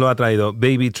Mar nos lo ha traído.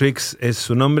 Baby Tricks es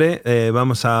su nombre.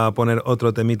 Vamos a poner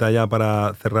otro temita ya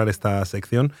para cerrar esta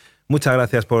sección. Muchas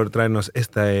gracias por traernos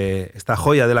esta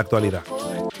joya de la actualidad.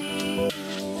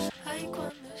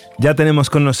 Ya tenemos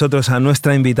con nosotros a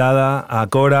nuestra invitada, a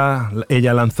Kora.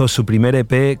 Ella lanzó su primer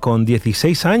EP con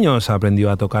 16 años, aprendió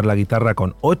a tocar la guitarra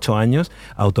con 8 años,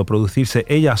 a autoproducirse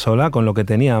ella sola con lo que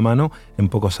tenía a mano. En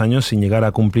pocos años, sin llegar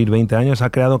a cumplir 20 años,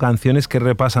 ha creado canciones que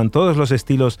repasan todos los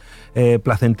estilos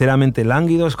placenteramente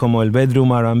lánguidos, como el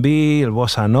bedroom R&B, el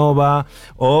bossa nova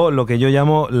o lo que yo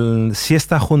llamo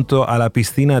siesta junto a la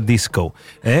piscina disco,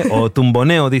 o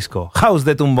tumboneo disco, house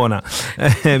de tumbona.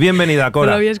 Bienvenida,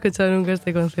 Kora. No había escuchado nunca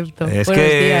este concepto. Es Buenos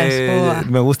que días,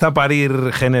 me gusta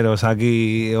parir géneros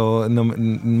aquí,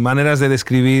 maneras de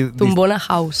describir. Tumbona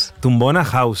house. Tumbona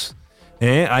house.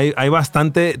 Hay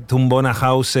bastante tumbona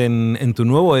house en tu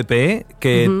nuevo EP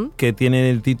que tiene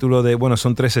el título de,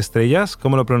 son 3 estrellas.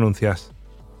 ¿Cómo lo pronuncias?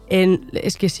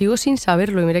 Es que sigo sin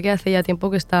saberlo y mira que hace ya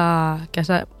tiempo que está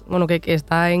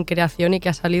en creación y que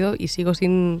ha salido y sigo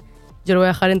sin... Yo lo voy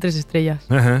a dejar en 3 estrellas.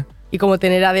 Ajá. Y como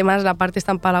tener además la parte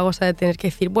tan empalagosa de tener que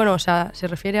decir, se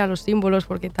refiere a los símbolos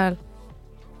porque tal.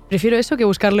 Prefiero eso que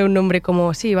buscarle un nombre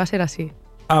como, sí, va a ser así.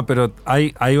 Ah, pero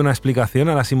 ¿hay una explicación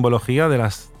a la simbología de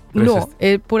las 3 No,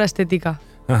 es pura estética.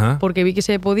 Ajá. Porque vi que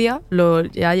se podía,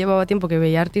 ya llevaba tiempo que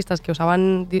veía artistas que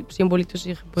usaban simbolitos y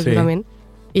dije, pues yo también.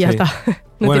 Y ya está,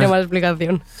 no tiene más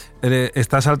explicación.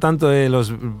 ¿Estás al tanto de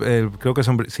los, creo que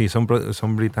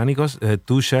son británicos,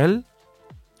 Two Shell?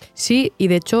 Sí, y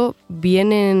de hecho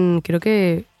vienen, creo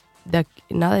que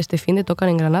este fin de tocan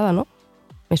en Granada, ¿no?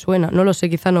 Me suena, no lo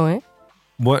sé, quizá no, ¿eh?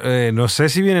 No sé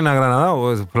si vienen a Granada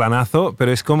o es planazo,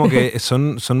 pero es como que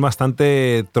son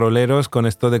bastante troleros con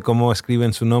esto de cómo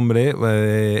escriben su nombre.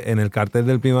 En el cartel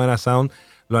del Primavera Sound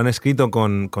lo han escrito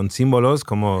con símbolos,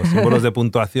 como símbolos de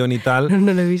puntuación y tal.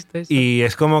 No lo he visto eso. Y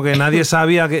es como que nadie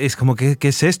sabía, es como, ¿qué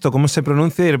es esto? ¿Cómo se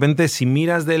pronuncia? Y de repente, si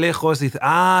miras de lejos, dices,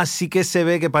 sí que se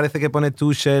ve que parece que pone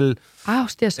Tuchel.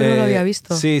 Hostia, eso no lo había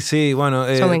visto. Sí, bueno.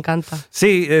 Eso me encanta.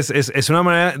 Sí, es una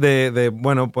manera de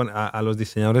bueno, a los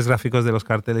diseñadores gráficos de los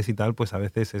carteles y tal, pues a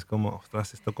veces es como,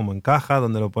 ostras, esto cómo encaja,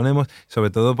 dónde lo ponemos,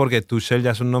 sobre todo porque Tuchel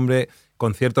ya es un nombre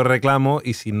con cierto reclamo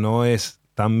y si no es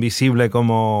tan visible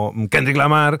como Kendrick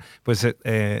Lamar, pues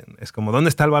es como, ¿dónde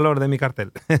está el valor de mi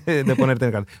cartel? De ponerte en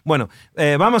el cartel. Bueno,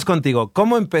 vamos contigo.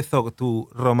 ¿Cómo empezó tu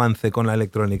romance con la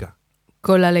electrónica?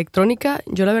 Con la electrónica,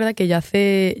 yo la verdad que ya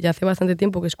hace bastante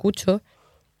tiempo que escucho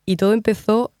y todo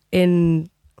empezó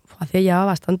hace ya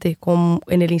bastante,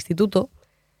 en el instituto,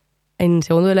 en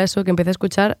segundo de la ESO, que empecé a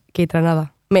escuchar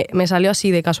Keitranada. Me salió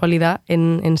así de casualidad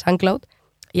en SoundCloud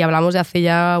y hablamos de hace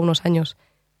ya unos años.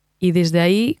 Y desde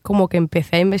ahí como que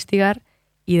empecé a investigar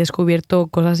y he descubierto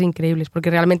cosas increíbles, porque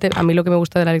realmente a mí lo que me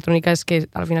gusta de la electrónica es que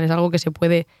al final es algo que se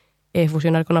puede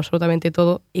fusionar con absolutamente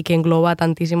todo y que engloba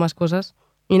tantísimas cosas.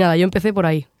 Y nada, yo empecé por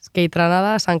ahí,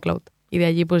 Keitranada, SoundCloud, y de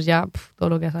allí pues ya todo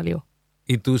lo que ha salido.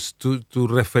 ¿Y tu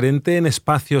referente en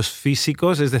espacios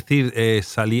físicos, es decir,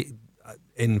 salí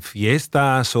en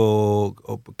fiestas o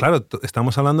claro,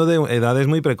 estamos hablando de edades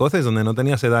muy precoces, donde no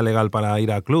tenías edad legal para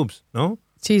ir a clubs, ¿no?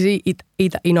 Sí,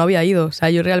 y no había ido. O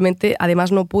sea, yo realmente,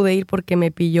 además no pude ir porque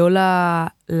me pilló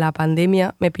la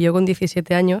pandemia, me pilló con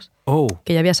 17 años,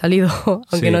 que ya había salido,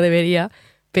 aunque no debería,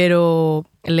 pero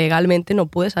legalmente no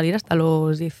pude salir hasta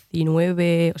los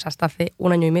 19, o sea, hasta hace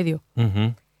 1 año y medio.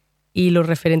 Uh-huh. Y los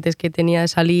referentes que tenía de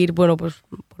salir, bueno, pues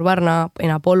por Barna,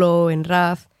 en Apolo, en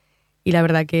Raz, y la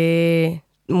verdad que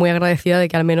muy agradecida de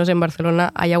que al menos en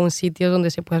Barcelona haya un sitio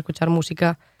donde se pueda escuchar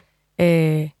música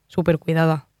súper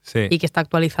cuidada. Sí. Y que está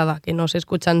actualizada, que no se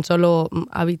escuchan solo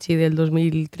Avicii del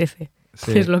 2013,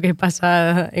 sí. que es lo que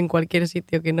pasa en cualquier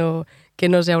sitio que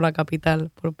no sea una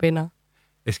capital, por pena.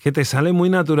 Es que te sale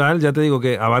muy natural, ya te digo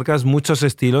que abarcas muchos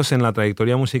estilos en la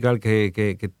trayectoria musical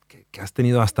que has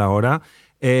tenido hasta ahora,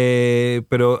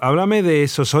 pero háblame de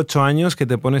esos 8 años que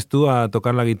te pones tú a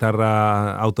tocar la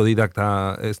guitarra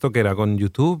autodidacta. ¿Esto qué era? ¿Con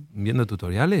YouTube? ¿Viendo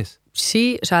tutoriales?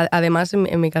 Sí, o sea, además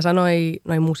en mi casa no hay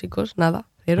músicos, nada.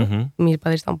 Cero. Uh-huh. Mis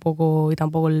padres tampoco, y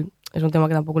tampoco es un tema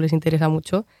que tampoco les interesa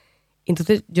mucho.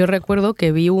 Entonces yo recuerdo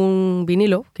que vi un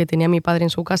vinilo que tenía mi padre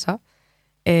en su casa,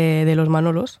 de los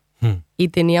Manolos, y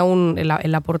tenía en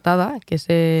la portada, que es,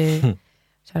 o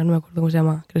sea, no me acuerdo cómo se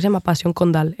llama, creo que se llama Pasión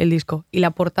Condal, el disco, y la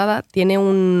portada tiene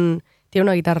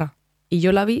una guitarra, y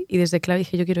yo la vi y desde que la vi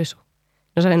dije, yo quiero eso.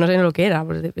 No sé lo que era,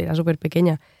 pues era súper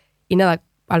pequeña. Y nada,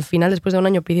 al final, después de 1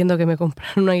 año pidiendo que me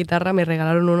compraran una guitarra, me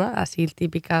regalaron una, así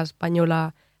típica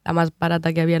española, la más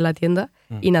barata que había en la tienda.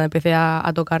 Y nada, empecé a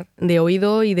tocar de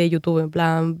oído y de YouTube, en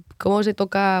plan, ¿cómo se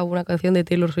toca una canción de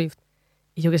Taylor Swift?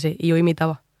 Y yo qué sé, y yo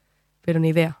imitaba, pero ni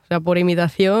idea. O sea, por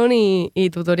imitación y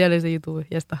tutoriales de YouTube,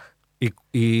 ya está.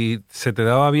 ¿Y se te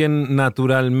daba bien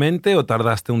naturalmente o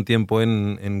tardaste un tiempo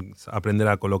en aprender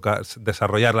a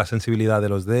desarrollar la sensibilidad de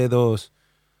los dedos?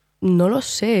 No lo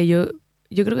sé,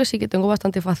 yo creo que sí que tengo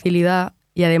bastante facilidad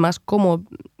y además como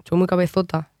soy muy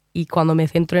cabezota y cuando me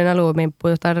centro en algo me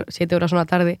puedo estar 7 horas una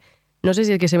tarde, no sé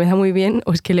si es que se me da muy bien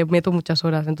o es que le meto muchas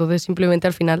horas. Entonces simplemente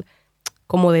al final,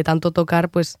 como de tanto tocar,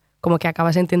 pues como que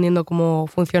acabas entendiendo cómo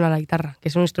funciona la guitarra, que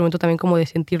es un instrumento también como de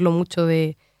sentirlo mucho,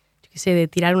 de, yo qué sé, de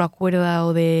tirar una cuerda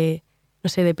o de, no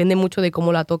sé, depende mucho de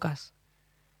cómo la tocas.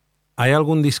 ¿Hay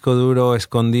algún disco duro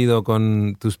escondido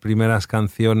con tus primeras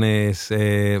canciones,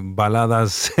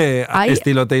 baladas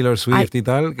estilo Taylor Swift y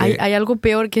tal? Hay algo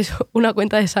peor que es una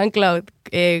cuenta de SoundCloud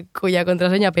cuya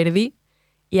contraseña perdí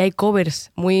y hay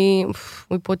covers muy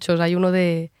pochos. Hay uno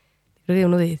de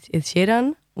Ed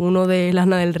Sheeran, uno de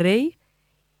Lana del Rey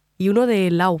y uno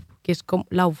de Lauf, que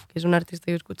es un artista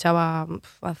que yo escuchaba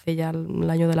hace ya el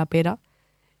año de la pera.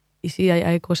 Y sí,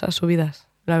 hay cosas subidas.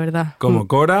 La verdad. ¿Como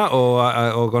Kora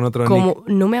o con otro nick?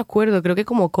 No me acuerdo, creo que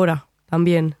como Kora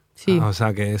también, sí. O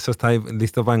sea, que eso está ahí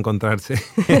listo para encontrarse.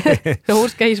 No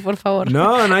busquéis, por favor.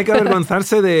 No hay que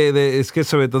avergonzarse es que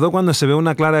sobre todo cuando se ve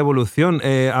una clara evolución.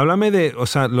 Háblame de, o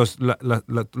sea,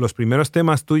 los primeros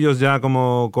temas tuyos ya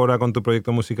como Kora con tu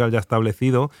proyecto musical ya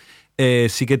establecido,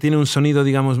 sí que tiene un sonido,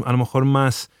 digamos, a lo mejor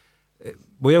más...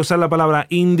 Voy a usar la palabra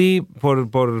indie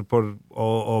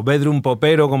o bedroom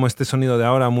popero, como este sonido de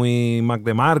ahora, muy Mac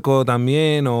DeMarco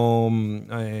también, o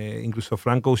incluso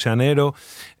Frank Oceanero.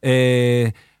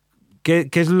 ¿Qué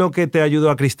es lo que te ayudó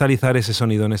a cristalizar ese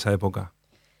sonido en esa época?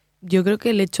 Yo creo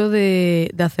que el hecho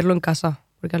de hacerlo en casa,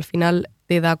 porque al final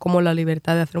te da como la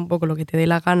libertad de hacer un poco lo que te dé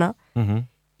la gana. Uh-huh.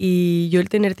 Y yo el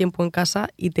tener tiempo en casa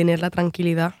y tener la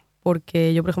tranquilidad,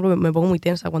 porque yo, por ejemplo, me pongo muy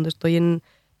tensa cuando estoy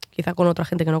quizá con otra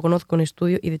gente que no conozco en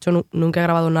estudio, y de hecho nunca he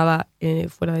grabado nada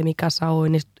fuera de mi casa o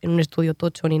en un estudio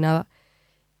tocho ni nada.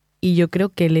 Y yo creo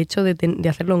que el hecho de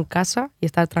hacerlo en casa y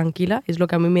estar tranquila es lo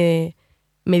que a mí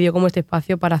me dio como este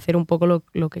espacio para hacer un poco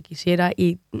lo que quisiera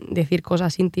y decir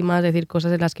cosas íntimas, decir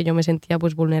cosas en las que yo me sentía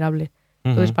pues vulnerable.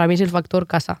 Entonces, para mí es el factor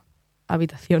casa,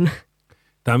 habitación.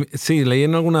 Sí, leí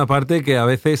en alguna parte que a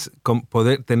veces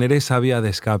poder tener esa vía de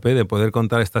escape, de poder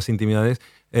contar estas intimidades,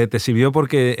 te sirvió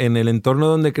porque en el entorno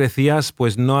donde crecías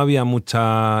pues no había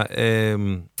mucha...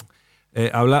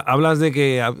 hablas de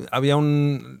que había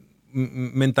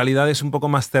mentalidades un poco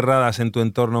más cerradas en tu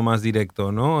entorno más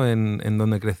directo, ¿no? En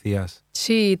donde crecías.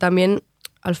 Sí, también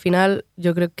al final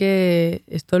yo creo que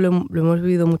esto lo hemos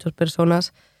vivido muchas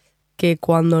personas, que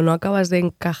cuando no acabas de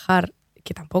encajar,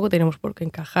 que tampoco tenemos por qué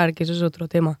encajar, que eso es otro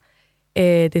tema,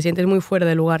 te sientes muy fuera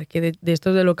de lugar, que de esto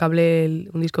es de lo que hablé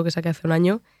un disco que saqué hace un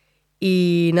año.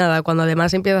 Y nada, cuando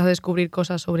además empiezas a descubrir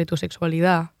cosas sobre tu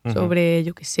sexualidad, sobre,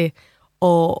 yo qué sé,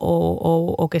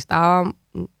 o que estaba...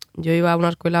 Yo iba a una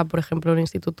escuela, por ejemplo, un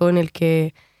instituto en el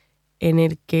que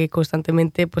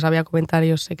constantemente pues había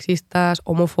comentarios sexistas,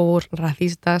 homófobos,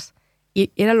 racistas,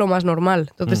 y era lo más normal.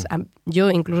 Entonces, yo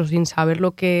incluso sin saber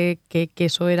lo que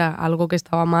eso era algo que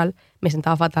estaba mal, me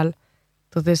sentaba fatal.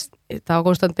 Entonces, estaba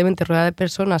constantemente rodeada de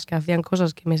personas que hacían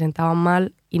cosas que me sentaban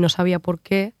mal y no sabía por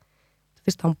qué.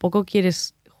 Entonces, tampoco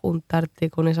quieres juntarte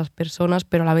con esas personas,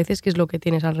 pero a la vez es que es lo que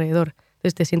tienes alrededor.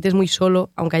 Entonces, te sientes muy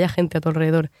solo, aunque haya gente a tu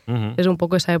alrededor. Entonces, un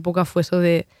poco esa época fue eso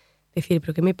de decir,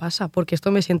 ¿pero qué me pasa? ¿Por qué esto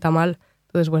me sienta mal?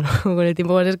 Entonces, bueno, con el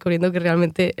tiempo vas descubriendo que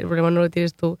realmente el problema no lo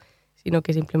tienes tú, sino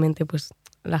que simplemente pues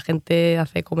la gente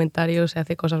hace comentarios, se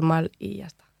hace cosas mal y ya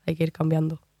está. Hay que ir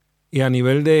cambiando. Y a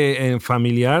nivel de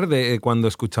familiar, de cuando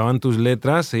escuchaban tus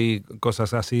letras y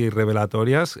cosas así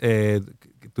revelatorias,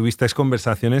 ¿tuviste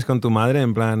conversaciones con tu madre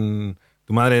en plan,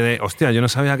 tu madre de, hostia, yo no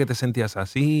sabía que te sentías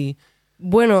así?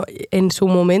 Bueno, en su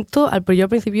momento, yo al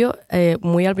principio,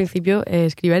 muy al principio,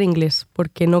 escribía en inglés,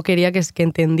 porque no quería que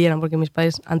entendieran, porque mis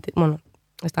padres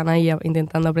están ahí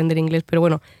intentando aprender inglés, pero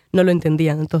bueno, no lo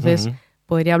entendían. Entonces,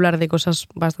 podría hablar de cosas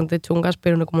bastante chungas,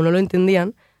 pero como no lo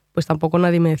entendían, pues tampoco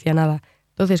nadie me decía nada.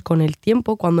 Entonces, con el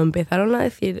tiempo, cuando empezaron a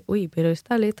decir, uy, pero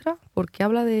esta letra, ¿por qué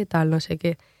habla de tal? No sé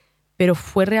qué. Pero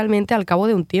fue realmente al cabo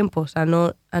de un tiempo. O sea,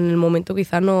 no, en el momento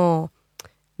quizá no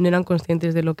eran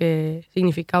conscientes de lo que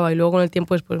significaba. Y luego con el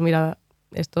tiempo, pues mira,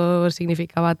 esto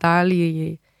significaba tal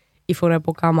y fue una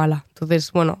época mala.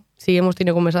 Entonces, bueno, sí hemos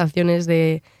tenido conversaciones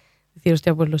de decir,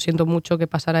 hostia, pues lo siento mucho que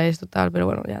pasara esto, tal, pero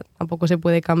bueno, ya tampoco se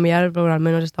puede cambiar, pero al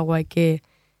menos está guay que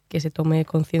se tome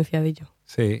conciencia de ello.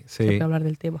 Sí, sí. Siempre hablar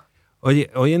del tema.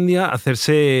 Oye, hoy en día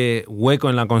hacerse hueco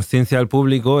en la conciencia del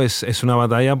público es una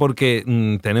batalla porque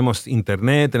tenemos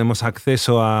internet, tenemos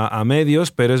acceso a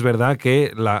medios, pero es verdad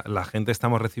que la gente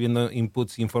estamos recibiendo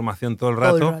inputs, información todo el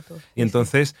rato. Y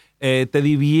entonces, ¿te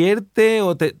divierte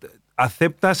o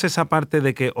aceptas esa parte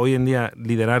de que hoy en día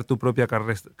liderar tu propia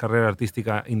carrera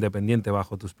artística independiente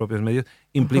bajo tus propios medios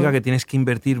implica que tienes que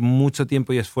invertir mucho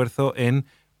tiempo y esfuerzo en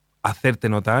hacerte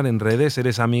notar en redes?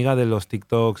 ¿Eres amiga de los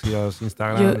TikToks y los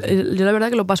Instagrams? Yo la verdad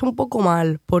que lo paso un poco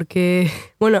mal porque,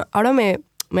 bueno, ahora me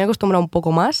he acostumbrado un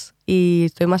poco más y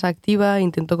estoy más activa,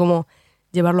 intento como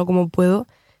llevarlo como puedo,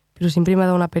 pero siempre me ha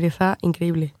dado una pereza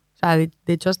increíble. O sea, de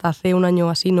hecho hasta hace un año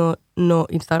así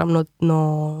Instagram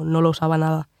no lo usaba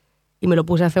nada. Y me lo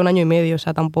puse hace un año y medio, o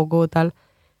sea, tampoco tal.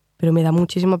 Pero me da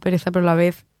muchísima pereza, pero a la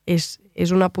vez es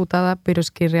una putada, pero es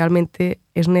que realmente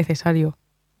es necesario.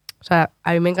 O sea,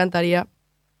 a mí me encantaría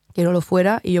que no lo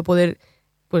fuera y yo poder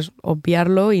pues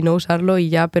obviarlo y no usarlo y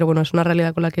ya, pero bueno, es una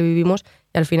realidad con la que vivimos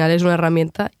y al final es una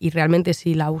herramienta y realmente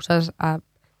si la usas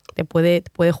te puede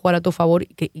jugar a tu favor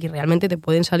y realmente te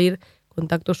pueden salir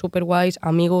contactos súper guays,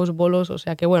 amigos, bolos, o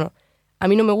sea que bueno, a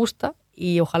mí no me gusta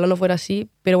y ojalá no fuera así,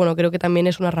 pero bueno, creo que también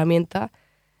es una herramienta,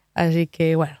 así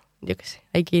que bueno, yo qué sé,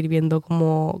 hay que ir viendo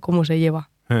cómo se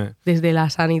lleva. Desde la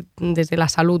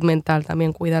salud mental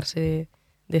también cuidarse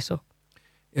de eso.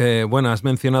 Bueno, has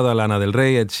mencionado a Lana del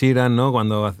Rey, Ed Sheeran, ¿no?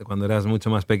 Cuando eras mucho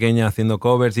más pequeña haciendo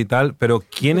covers y tal, pero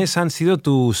 ¿quiénes han sido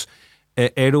tus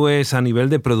héroes a nivel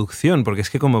de producción? Porque es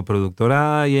que como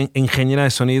productora e ingeniera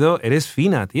de sonido eres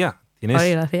fina, tía.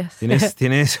 Ay, gracias.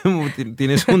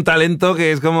 Tienes un talento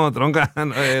que es como, tronca,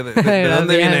 ¿de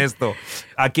dónde viene esto?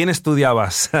 ¿A quién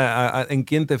estudiabas? ¿En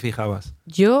quién te fijabas?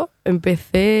 Yo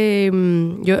empecé...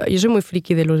 Yo soy muy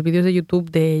friki de los vídeos de YouTube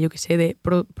de, yo qué sé, de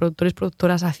productores,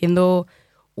 productoras haciendo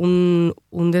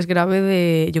un desgrave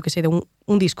de, yo qué sé, de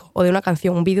un disco o de una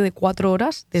canción, un vídeo de 4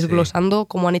 horas desglosando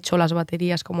cómo han hecho las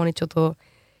baterías, cómo han hecho todo.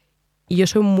 Y yo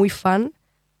soy muy fan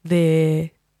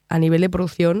de, a nivel de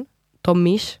producción, Tom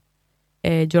Misch,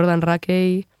 Jordan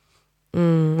Rakey,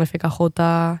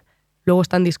 FKJ, luego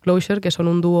están Disclosure, que son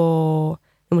un dúo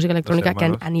de música electrónica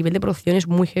que a nivel de producción es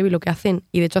muy heavy lo que hacen.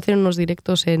 Y de hecho hacen unos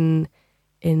directos en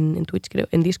Twitch, creo,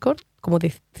 en Discord, como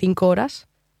de 5 horas,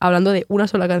 hablando de una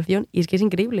sola canción, y es que es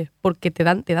increíble, porque te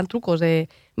dan trucos de,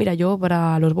 mira, yo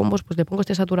para los bombos pues le pongo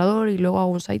este saturador y luego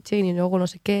hago un sidechain y luego no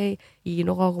sé qué, y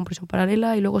luego hago compresión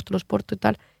paralela y luego esto lo exporto y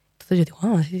tal. Entonces yo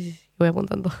digo, sí, voy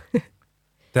apuntando.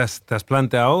 ¿Te has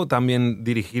planteado también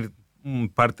dirigir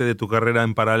parte de tu carrera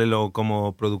en paralelo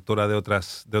como productora de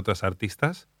otras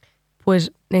artistas?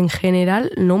 Pues en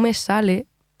general no me sale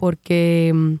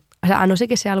porque, o sea, a no ser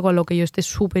que sea algo a lo que yo esté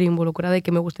súper involucrada y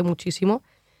que me guste muchísimo,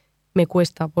 me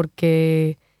cuesta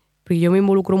porque yo me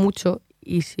involucro mucho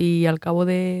y si al cabo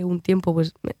de un tiempo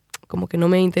pues como que no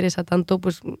me interesa tanto,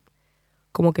 pues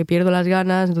como que pierdo las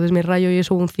ganas, entonces me rayo y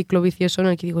eso, un ciclo vicioso en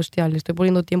el que digo, hostia, le estoy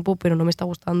poniendo tiempo pero no me está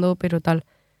gustando, pero tal.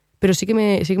 Pero sí que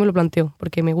me lo planteo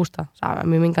porque me gusta, o sea, a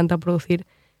mí me encanta producir,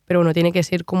 pero bueno, tiene que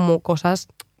ser como cosas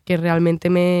que realmente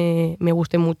me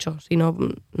gusten mucho, si no,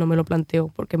 no me lo planteo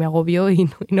porque me agobio y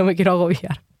no me quiero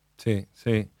agobiar. Sí,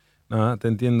 nada, te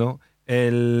entiendo.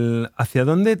 ¿Hacia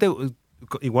dónde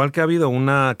igual que ha habido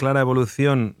una clara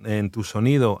evolución en tu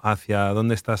sonido hacia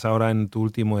dónde estás ahora en tu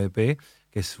último EP,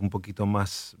 que es un poquito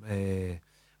más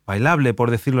bailable,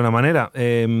 por decirlo de una manera,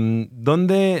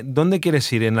 ¿dónde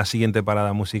quieres ir en la siguiente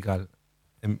parada musical?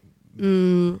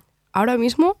 Ahora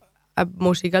mismo,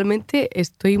 musicalmente,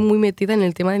 estoy muy metida en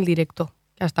el tema del directo,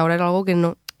 que hasta ahora era algo que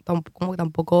como que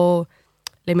tampoco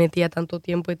le metía tanto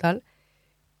tiempo y tal,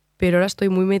 pero ahora estoy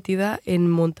muy metida en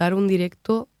montar un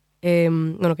directo,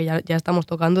 bueno, que ya estamos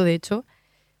tocando, de hecho,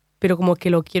 pero como que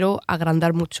lo quiero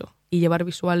agrandar mucho y llevar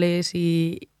visuales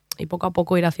y poco a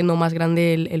poco ir haciendo más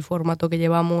grande el formato que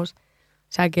llevamos. O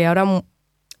sea, que ahora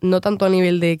no tanto a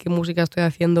nivel de qué música estoy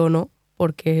haciendo o no,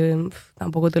 porque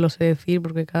tampoco te lo sé decir,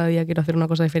 porque cada día quiero hacer una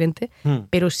cosa diferente,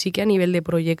 pero sí que a nivel de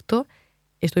proyecto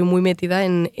estoy muy metida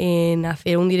en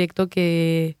hacer un directo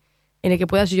en el que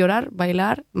puedas llorar,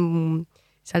 bailar,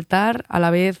 saltar, a la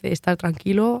vez estar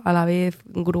tranquilo, a la vez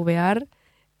groovear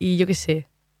y yo qué sé,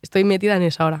 estoy metida en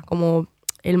eso ahora, como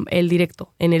el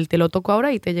directo, en el te lo toco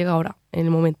ahora y te llega ahora, en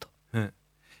el momento.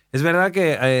 Es verdad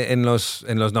que en los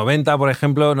 90, por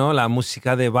ejemplo, ¿no? La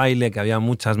música de baile, que había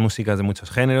muchas músicas de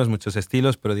muchos géneros, muchos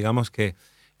estilos, pero digamos que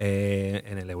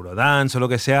en el Eurodance o lo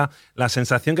que sea, la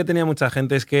sensación que tenía mucha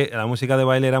gente es que la música de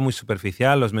baile era muy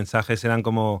superficial, los mensajes eran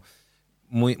como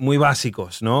muy, muy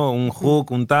básicos, ¿no? Un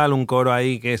hook, un tal, un coro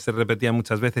ahí que se repetía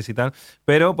muchas veces y tal.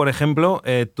 Pero, por ejemplo,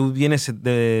 tú vienes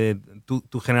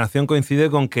tu generación coincide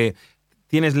con que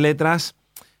tienes letras.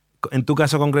 En tu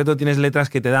caso concreto tienes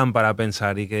letras que te dan para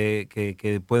pensar y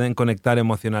que pueden conectar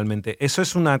emocionalmente. ¿Eso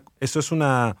es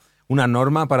una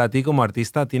norma para ti como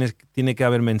artista? ¿Tiene que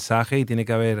haber mensaje y tiene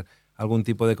que haber algún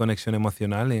tipo de conexión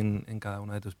emocional en cada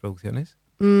una de tus producciones?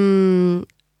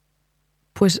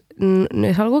 Pues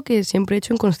es algo que siempre he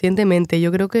hecho inconscientemente.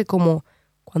 Yo creo que como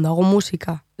cuando hago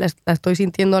música la estoy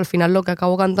sintiendo, al final lo que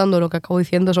acabo cantando, lo que acabo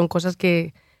diciendo son cosas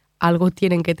que algo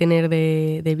tienen que tener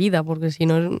de vida, porque si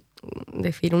no,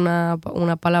 decir una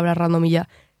palabra random y ya.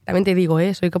 También te digo,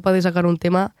 soy capaz de sacar un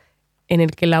tema en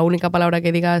el que la única palabra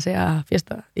que diga sea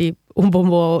fiesta y un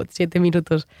bombo 7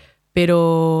 minutos.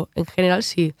 Pero en general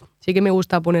sí que me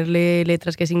gusta ponerle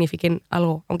letras que signifiquen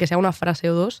algo, aunque sea una frase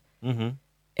o dos,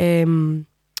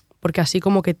 porque así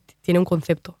como que tiene un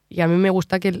concepto. Y a mí me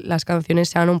gusta que las canciones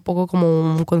sean un poco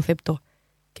como un concepto,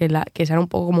 que sean un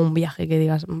poco como un viaje, que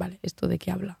digas, vale, ¿esto de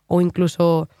qué habla? O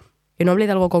incluso que no hable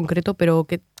de algo concreto, pero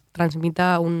que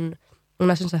transmita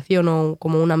una sensación o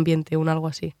como un ambiente, un algo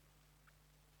así.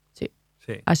 Sí.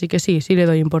 Así que sí le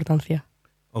doy importancia.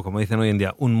 O como dicen hoy en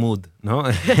día, un mood, ¿no?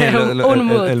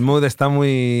 mood. El mood está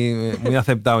muy, muy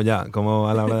aceptado ya, como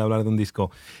a la hora de hablar de un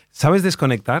disco. ¿Sabes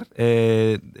desconectar?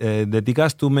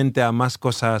 ¿Dedicas tu mente a más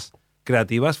cosas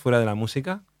creativas fuera de la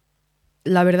música?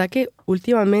 La verdad que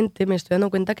últimamente me estoy dando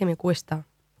cuenta que me cuesta,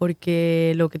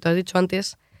 porque lo que tú has dicho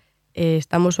antes,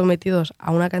 estamos sometidos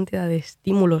a una cantidad de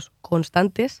estímulos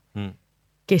constantes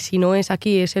que si no es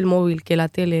aquí, es el móvil, que la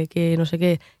tele, que no sé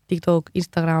qué, TikTok,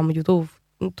 Instagram, YouTube,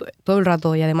 todo el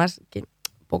rato. Y además que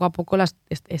poco a poco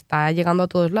está llegando a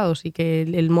todos lados y que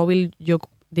el móvil, yo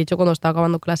de hecho cuando estaba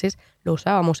acabando clases, lo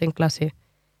usábamos en clase.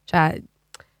 O sea,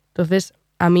 entonces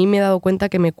a mí me he dado cuenta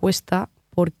que me cuesta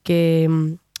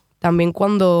porque también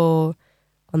cuando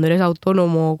eres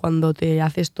autónomo, cuando te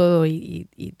haces todo y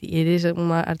eres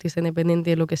un artista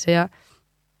independiente, lo que sea,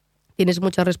 tienes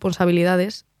muchas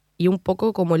responsabilidades y un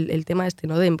poco como el tema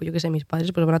 ¿no? De, yo qué sé, mis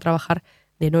padres pues van a trabajar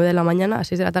de 9 de la mañana a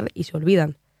 6 de la tarde y se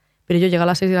olvidan. Pero yo llego a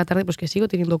las 6 de la tarde pues que sigo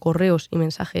teniendo correos y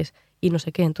mensajes y no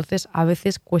sé qué. Entonces a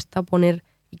veces cuesta poner,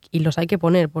 y los hay que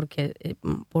poner porque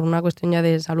por una cuestión ya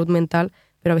de salud mental,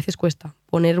 pero a veces cuesta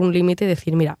poner un límite y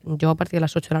decir, mira, yo a partir de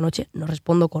las 8 de la noche no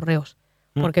respondo correos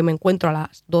porque me encuentro a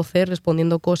las 12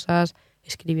 respondiendo cosas,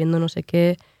 escribiendo no sé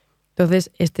qué.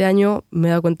 Entonces este año me he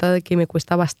dado cuenta de que me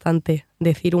cuesta bastante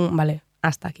decir vale,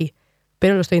 hasta aquí.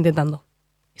 Pero lo estoy intentando.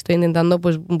 Estoy intentando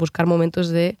pues buscar momentos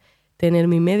de tener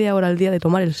mi media hora al día de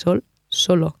tomar el sol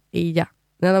solo y ya.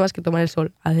 Nada más que tomar el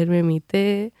sol. Hacerme mi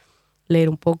té, leer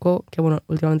un poco, que bueno,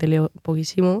 últimamente leo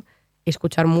poquísimo,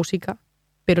 escuchar música,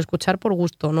 pero escuchar por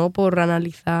gusto, no por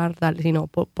analizar, sino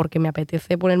porque me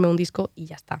apetece ponerme un disco y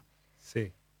ya está.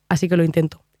 Sí. Así que lo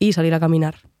intento. Y salir a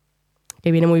caminar,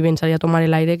 que viene muy bien salir a tomar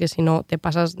el aire, que si no te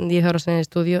pasas 10 horas en el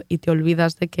estudio y te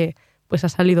olvidas de que pues ha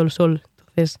salido el sol.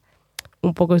 Entonces,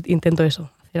 un poco intento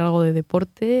eso, hacer algo de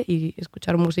deporte y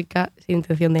escuchar música sin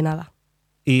intención de nada.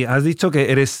 Y has dicho que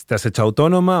te has hecho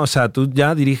autónoma, o sea, tú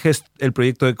ya diriges el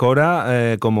proyecto de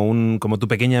Kora como tu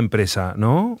pequeña empresa,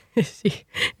 ¿no? Sí,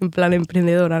 en plan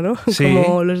emprendedora, ¿no? Sí.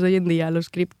 Como los de hoy en día, los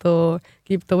cripto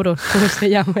bros, ¿cómo se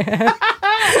llama?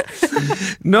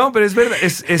 No, pero es verdad,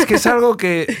 es que es algo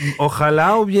que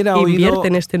ojalá hubiera oído... Invierte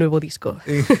en este nuevo disco.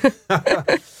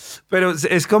 Pero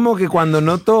es como que cuando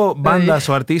noto bandas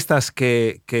o artistas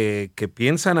que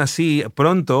piensan así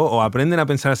pronto o aprenden a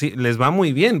pensar así, les va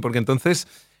muy bien, porque entonces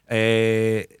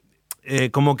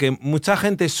como que mucha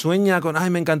gente sueña con, ay,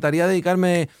 me encantaría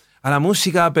dedicarme a la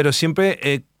música, pero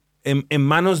siempre en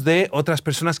manos de otras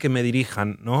personas que me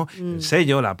dirijan, ¿no? El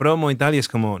sello, la promo y tal, y es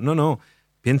como, no.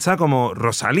 Piensa como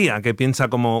Rosalía, que piensa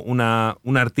como una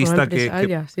artista una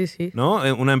empresaria, sí. ¿no?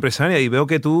 Una empresaria. Y veo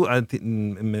que tú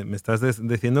me estás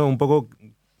diciendo un poco,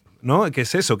 ¿no? ¿Qué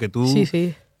es eso? Que tú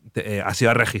Sí. has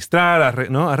ido a registrar,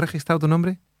 ¿no? ¿Has registrado tu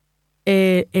nombre?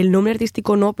 El nombre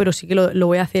artístico no, pero sí que lo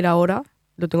voy a hacer ahora.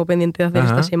 Lo tengo pendiente de hacer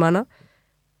esta semana.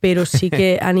 Pero sí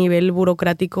que a nivel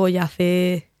burocrático ya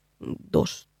hace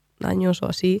 2 años o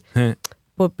así.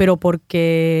 Pero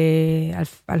porque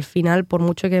al final, por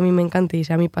mucho que a mí me encante y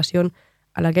sea mi pasión,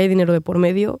 a la que hay dinero de por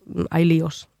medio, hay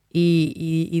líos.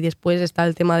 Y después está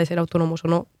el tema de ser autónomos o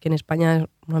no, que en España es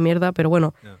una mierda, pero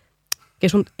bueno,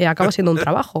 que acaba siendo un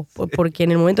trabajo. Porque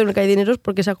en el momento en el que hay dinero es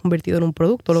porque se ha convertido en un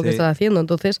producto lo que estás haciendo.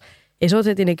 Entonces, eso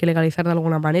se tiene que legalizar de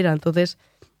alguna manera. Entonces,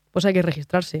 pues hay que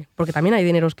registrarse. Porque también hay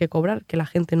dineros que cobrar, que la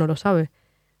gente no lo sabe.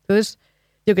 Entonces,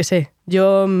 yo qué sé,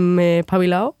 yo me he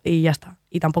espabilado y ya está.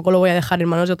 Y tampoco lo voy a dejar en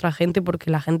manos de otra gente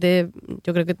porque la gente,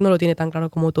 yo creo que no lo tiene tan claro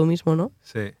como tú mismo, ¿no?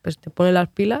 Sí. Pues te pones las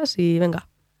pilas y venga,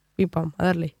 pim pam, a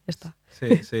darle, ya está. Sí.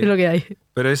 Es lo que hay.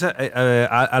 Pero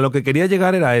a lo que quería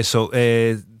llegar era eso.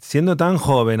 Siendo tan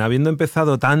joven, habiendo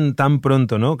empezado tan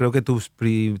pronto, ¿no? Creo que tu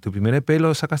primer EP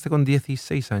lo sacaste con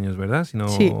 16 años, ¿verdad? Si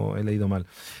no he leído mal.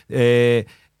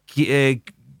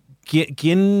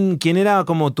 ¿Quién era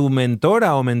como tu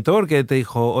mentora o mentor que te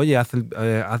dijo, oye, haz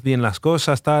bien las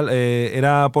cosas, tal?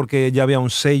 ¿Era porque ya había un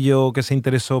sello que se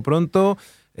interesó pronto?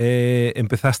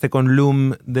 ¿Empezaste con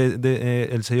Loom,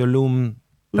 el sello Loom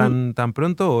tan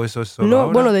pronto o eso es solo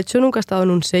ahora? Bueno, de hecho nunca he estado en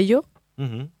un sello,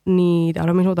 ni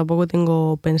ahora mismo tampoco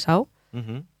tengo pensado.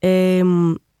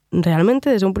 Realmente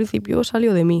desde un principio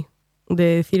salió de mí, de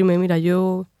decirme, mira,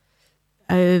 yo...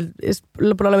 es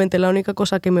probablemente la única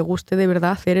cosa que me guste de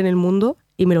verdad hacer en el mundo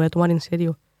y me lo voy a tomar en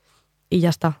serio. Y ya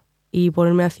está. Y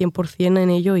ponerme al 100% en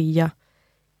ello y ya.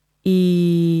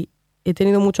 Y he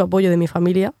tenido mucho apoyo de mi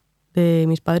familia, de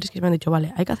mis padres, que me han dicho,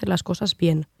 vale, hay que hacer las cosas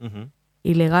bien.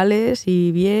 Y legales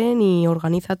y bien y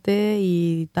organízate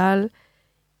y tal.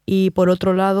 Y por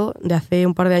otro lado, de hace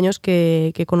un par de años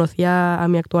que conocí a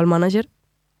mi actual manager,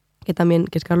 que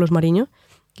es Carlos Mariño,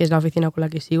 que es la oficina con la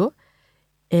que sigo.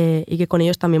 Y que con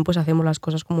ellos también pues hacemos las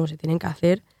cosas como se tienen que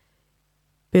hacer.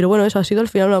 Pero bueno, eso ha sido al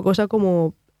final una cosa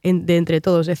como de entre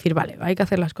todos, es decir, vale, hay que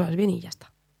hacer las cosas bien y ya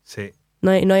está. Sí.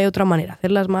 No hay otra manera.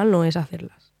 Hacerlas mal no es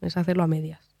hacerlas, es hacerlo a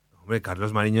medias. Hombre,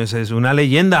 Carlos Mariño es una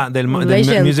leyenda del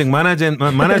music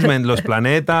management, los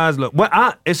planetas...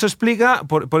 eso explica,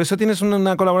 por eso tienes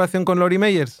una colaboración con Lori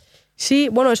Meyers. Sí,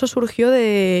 bueno, eso surgió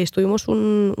estuvimos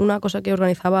una cosa que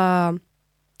organizaba,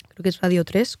 creo que es Radio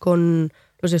 3, con...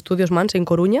 los estudios Mans en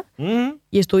Coruña,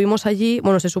 y estuvimos allí,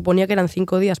 bueno, se suponía que eran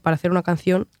 5 días para hacer una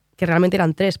canción, que realmente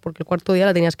eran 3, porque el cuarto día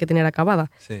la tenías que tener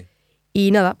acabada. Sí. Y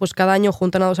nada, pues cada año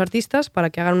juntan a 2 artistas para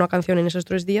que hagan una canción en esos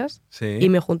 3 días, y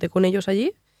me junté con ellos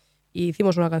allí y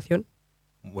hicimos una canción.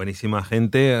 buenísima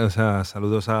gente, o sea,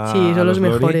 saludos a Sí, son los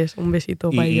Glory. mejores. Un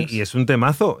besito para ellos. Y es un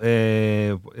temazo.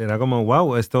 Era como,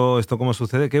 wow, esto cómo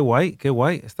sucede, qué guay, qué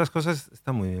guay. Estas cosas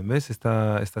están muy bien, ¿ves?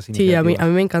 Estas Sí, iniciativas. a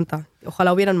mí me encanta.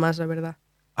 Ojalá hubieran más, la verdad.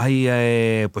 Hay,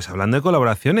 pues hablando de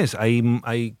colaboraciones,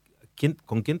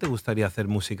 ¿con quién te gustaría hacer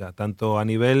música? Tanto a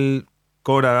nivel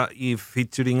Kora y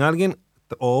featuring alguien,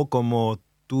 o como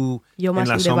tú Yo en más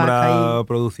la in the sombra back ahí.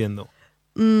 produciendo.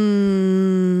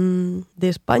 ¿De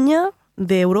España,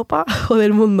 de Europa o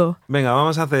del mundo? Venga,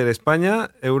 vamos a hacer España,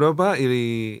 Europa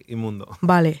y mundo.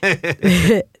 Vale.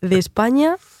 De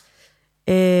España,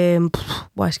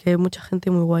 es que hay mucha gente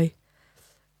muy guay.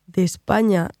 De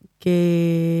España,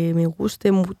 que me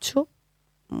guste mucho.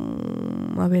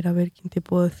 A ver, ¿quién te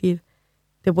puedo decir?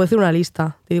 Te puedo decir una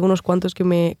lista. Te digo unos cuantos que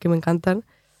me encantan.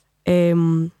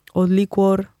 Odd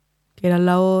Liquor, que era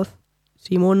la Oz,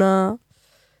 Simona,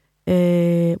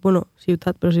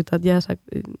 Ciutat, pero Ciutat ya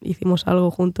hicimos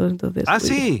algo juntos, entonces... ¿Ah,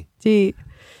 sí? Sí.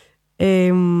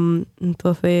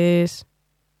 Entonces,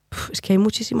 es que hay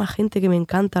muchísima gente que me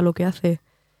encanta lo que hace.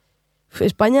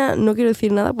 España no quiero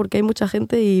decir nada porque hay mucha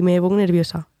gente y me pongo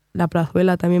nerviosa. La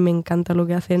Plazuela también me encanta lo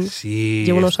que hacen. Sí,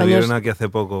 llevo unos estuvieron años aquí hace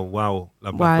poco. Wow,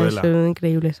 la Guau, Plazuela. son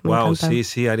increíbles, me Wow, encantan.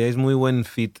 sí, haríais muy buen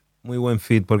fit,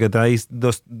 porque traéis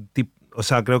dos tipos, o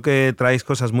sea, creo que traéis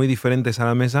cosas muy diferentes a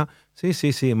la mesa. Sí,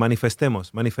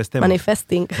 manifestemos.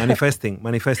 Manifesting.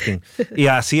 Manifesting. Y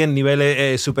así en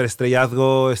nivel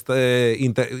superestrellazgo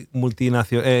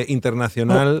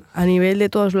internacional. A nivel de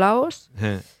todos lados,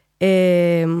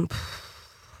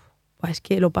 es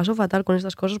que lo paso fatal con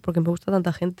estas cosas porque me gusta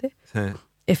tanta gente.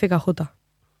 FKJ,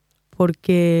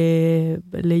 porque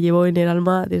le llevo en el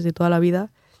alma desde toda la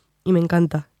vida y me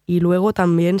encanta. Y luego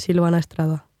también Silvana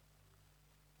Estrada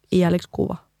y Alex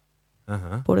Cuba,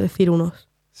 por decir unos.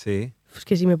 Sí. Es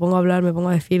que si me pongo a hablar, me pongo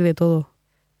a decir de todo.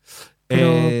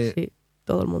 Pero sí,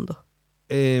 todo el mundo.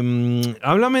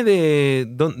 Háblame de...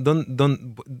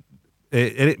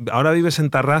 ahora vives en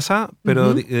Tarrasa,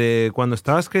 pero cuando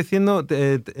estabas creciendo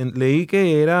leí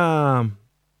que era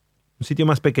un sitio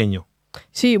más pequeño.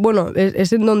 Sí, bueno,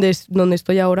 es en donde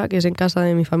estoy ahora, que es en casa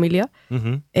de mi familia.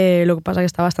 Lo que pasa es que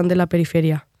está bastante en la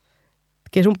periferia.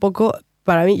 Que es un poco,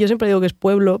 para mí, yo siempre digo que es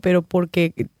pueblo, pero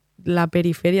porque la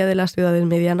periferia de las ciudades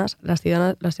medianas, las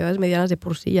ciudades medianas de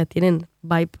por sí ya tienen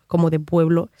vibe como de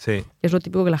pueblo. Sí. Es lo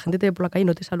típico que la gente te ve por la calle y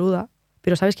no te saluda,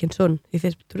 pero sabes quién son. Y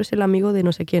dices, tú eres el amigo de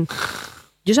no sé quién.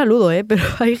 Yo saludo, pero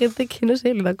hay gente que, no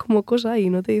sé, le da como cosa y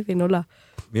no te dicen hola.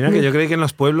 Mira que yo creí que en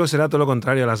los pueblos era todo lo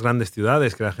contrario a las grandes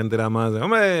ciudades, que la gente era más de,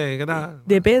 hombre, ¿qué tal?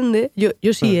 Depende. Yo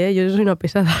sí, yo soy una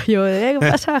pesada. Yo, ¿qué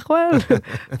pasa, Juan?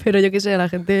 Pero yo qué sé, a la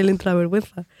gente le entra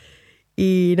vergüenza.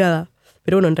 Y nada.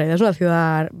 Pero bueno, en realidad es una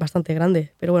ciudad bastante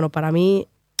grande. Pero bueno, para mí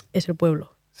es el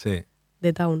pueblo. Sí.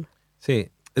 The town. Sí.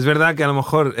 Es verdad que a lo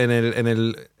mejor en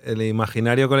el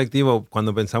imaginario colectivo,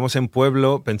 cuando pensamos en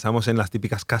pueblo, pensamos en las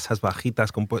típicas casas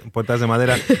bajitas con puertas de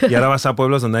madera, y ahora vas a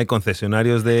pueblos donde hay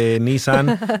concesionarios de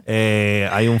Nissan,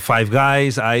 hay un Five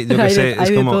Guys, yo qué sé,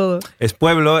 es como... Todo. Es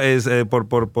pueblo, es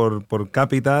por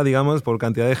cápita, digamos, por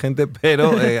cantidad de gente,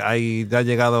 pero ahí ya ha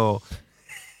llegado...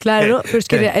 Claro, pero es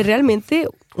que realmente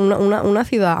una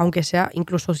ciudad, aunque sea,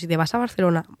 incluso si te vas a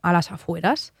Barcelona, a las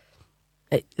afueras...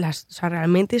 o sea,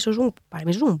 realmente para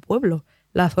mí eso es un pueblo.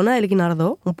 La zona del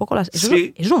Guinardó, un poco eso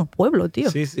es un pueblo, tío.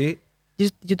 Sí, sí.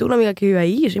 Yo tengo una amiga que vive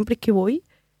ahí y yo siempre que voy,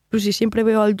 pues sí, siempre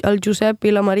veo al Giuseppe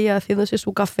y la María haciéndose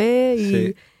su café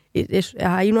y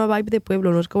hay una vibe de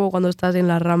pueblo, no es como cuando estás en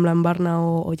la Rambla, en Barna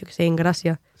o yo que sé, en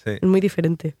Gracia. Sí. Es muy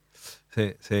diferente.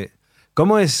 Sí.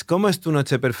 ¿Cómo es tu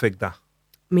noche perfecta?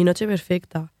 Mi noche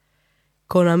perfecta.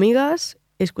 Con amigas,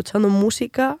 escuchando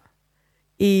música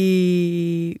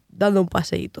y dando un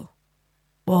paseíto.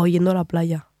 O yendo a la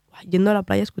playa. Yendo a la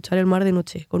playa a escuchar el mar de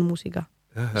noche con música.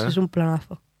 Eso es un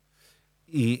planazo.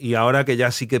 Y ahora que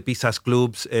ya sí que pisas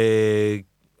clubs,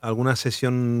 ¿alguna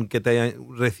sesión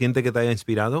reciente que te haya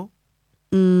inspirado?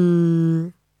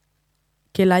 ¿Que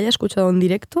la haya escuchado en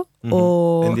directo?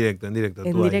 O En directo. En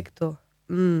directo.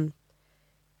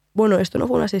 Bueno, esto no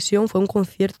fue una sesión, fue un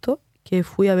concierto que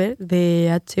fui a ver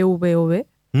de HVV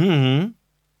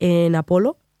en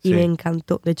Apolo y me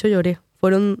encantó. De hecho, lloré.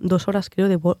 Fueron 2 horas, creo,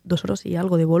 2 horas y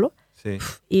algo de bolo. Sí.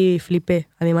 Y flipé.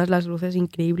 Además, las luces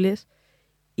increíbles.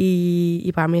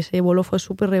 Y para mí ese bolo fue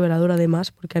súper revelador,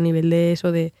 además, porque a nivel de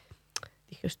eso dije,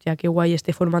 hostia, qué guay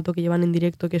este formato que llevan en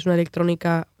directo, que es una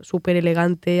electrónica súper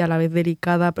elegante, a la vez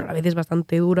delicada, pero a la vez es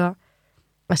bastante dura.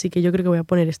 Así que yo creo que voy a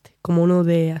poner como uno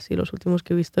de así los últimos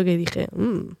que he visto que dije,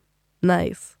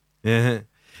 nice.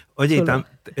 Oye,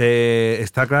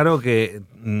 está claro que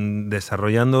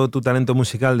desarrollando tu talento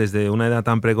musical desde una edad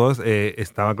tan precoz,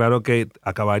 estaba claro que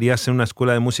acabarías en una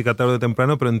escuela de música tarde o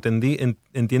temprano, pero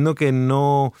entiendo que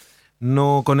no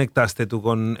conectaste tú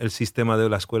con el sistema de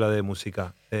la escuela de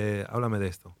música. Háblame de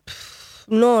esto.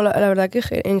 No, la verdad que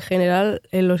en general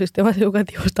en los sistemas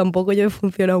educativos tampoco yo he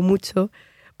funcionado mucho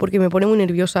porque me pone muy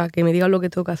nerviosa que me digan lo que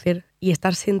tengo que hacer y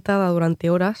estar sentada durante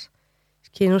horas, es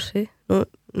que no sé,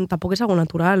 tampoco es algo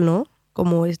natural, ¿no?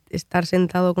 Como estar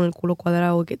sentado con el culo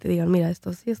cuadrado y que te digan, mira,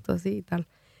 esto sí y tal.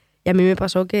 Y a mí me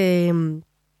pasó que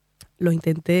lo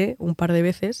intenté un par de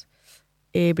veces.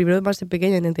 Primero más de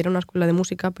pequeña intenté ir a una escuela de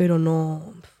música, pero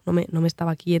no me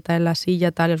estaba quieta en la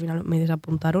silla, tal, y al final me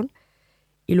desapuntaron.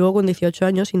 Y luego con 18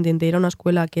 años intenté ir a una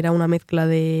escuela que era una mezcla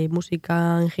de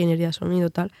música, ingeniería de sonido,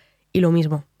 tal, y lo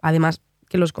mismo. Además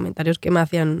que los comentarios que me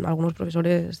hacían algunos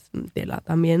profesores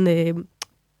también de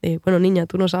bueno, niña,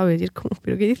 tú no sabes, y es como,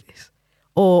 ¿pero qué dices?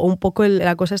 O un poco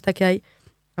la cosa esta que hay,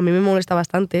 a mí me molesta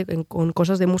bastante con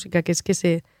cosas de música, que es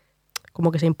que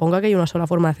como que se imponga que hay una sola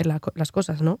forma de hacer las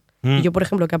cosas, ¿no? Y yo, por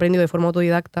ejemplo, que he aprendido de forma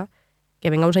autodidacta, que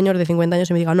venga un señor de 50 años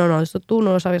y me diga, no, esto tú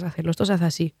no lo sabes hacerlo, esto se hace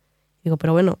así. Digo,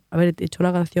 pero bueno, a ver, he hecho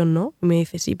una canción, ¿no? Y me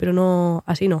dice, sí, pero no,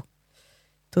 así no.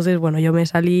 Entonces, bueno, yo me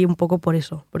salí un poco por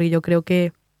eso, porque yo creo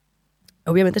que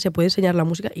obviamente se puede enseñar la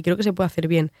música y creo que se puede hacer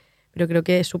bien, pero creo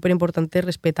que es súper importante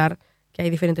respetar que hay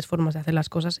diferentes formas de hacer las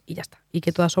cosas y ya está, y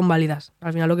que todas son válidas.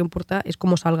 Al final lo que importa es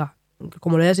cómo salga.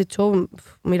 Como lo hayas hecho,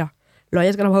 mira, lo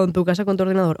hayas grabado en tu casa con tu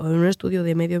ordenador o en un estudio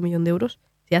de $500,000 euros,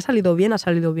 si ha salido bien, ha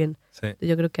salido bien. Sí.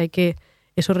 Yo creo que hay que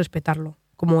eso respetarlo,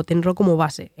 como tenerlo como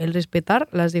base, el respetar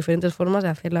las diferentes formas de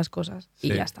hacer las cosas y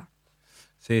ya está.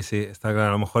 Sí, está claro.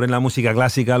 A lo mejor en la música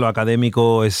clásica lo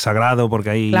académico es sagrado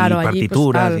porque hay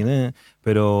partituras, allí, pues,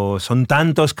 pero son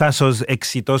tantos casos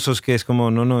exitosos que es como,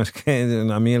 no, es que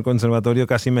a mí el conservatorio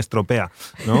casi me estropea,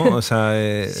 ¿no? O sea,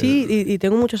 sí, y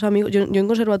tengo muchos amigos, yo en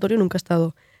conservatorio nunca he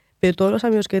estado, pero todos los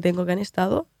amigos que tengo que han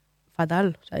estado,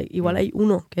 fatal. O sea, igual hay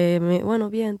uno que, bueno,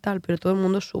 bien, tal, pero todo el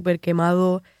mundo es súper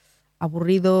quemado,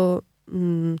 aburrido,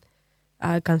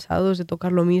 cansados de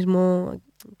tocar lo mismo,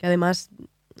 que además...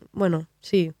 Bueno,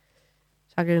 sí.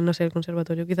 O sea, que no sé, el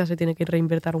conservatorio quizás se tiene que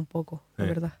reinventar un poco, la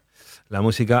verdad. La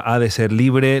música ha de ser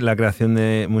libre, la creación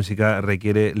de música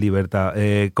requiere libertad.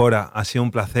 Cora, ha sido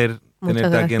un placer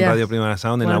tenerte aquí en Radio Primavera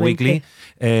Sound, en la Weekly.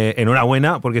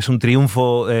 Enhorabuena, porque es un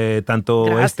triunfo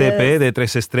tanto este EP de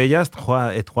 3 estrellas,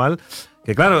 Juan,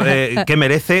 que claro, que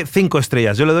merece 5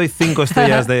 estrellas. Yo le doy 5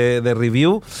 estrellas de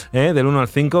review, del 1 al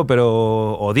 5,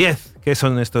 pero o 10. ¿Qué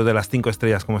son estos de las 5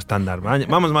 estrellas como estándar?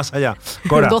 Vamos más allá.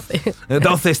 Cora. 12.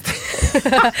 12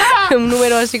 estrellas. Un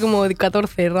número así como de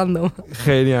 14, random.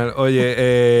 Genial.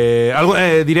 Oye,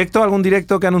 ¿algún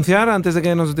directo que anunciar antes de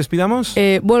que nos despidamos?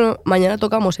 Bueno, mañana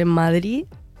tocamos en Madrid.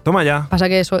 Toma ya. Pasa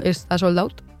que eso está sold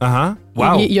out. Ajá.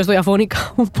 Wow. Y yo estoy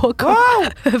afónica un poco.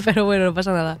 Wow. Pero bueno, no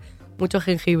pasa nada. Mucho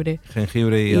jengibre.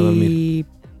 Jengibre y a dormir. Y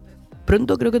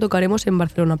pronto creo que tocaremos en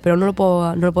Barcelona, pero no lo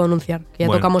puedo anunciar. Que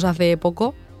ya tocamos hace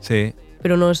poco. Sí.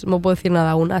 Pero no puedo decir nada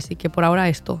aún, así que por ahora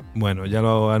esto. Bueno, ya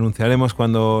lo anunciaremos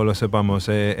cuando lo sepamos.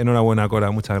 Enhorabuena,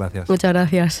 Cora. Muchas gracias. Muchas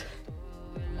gracias.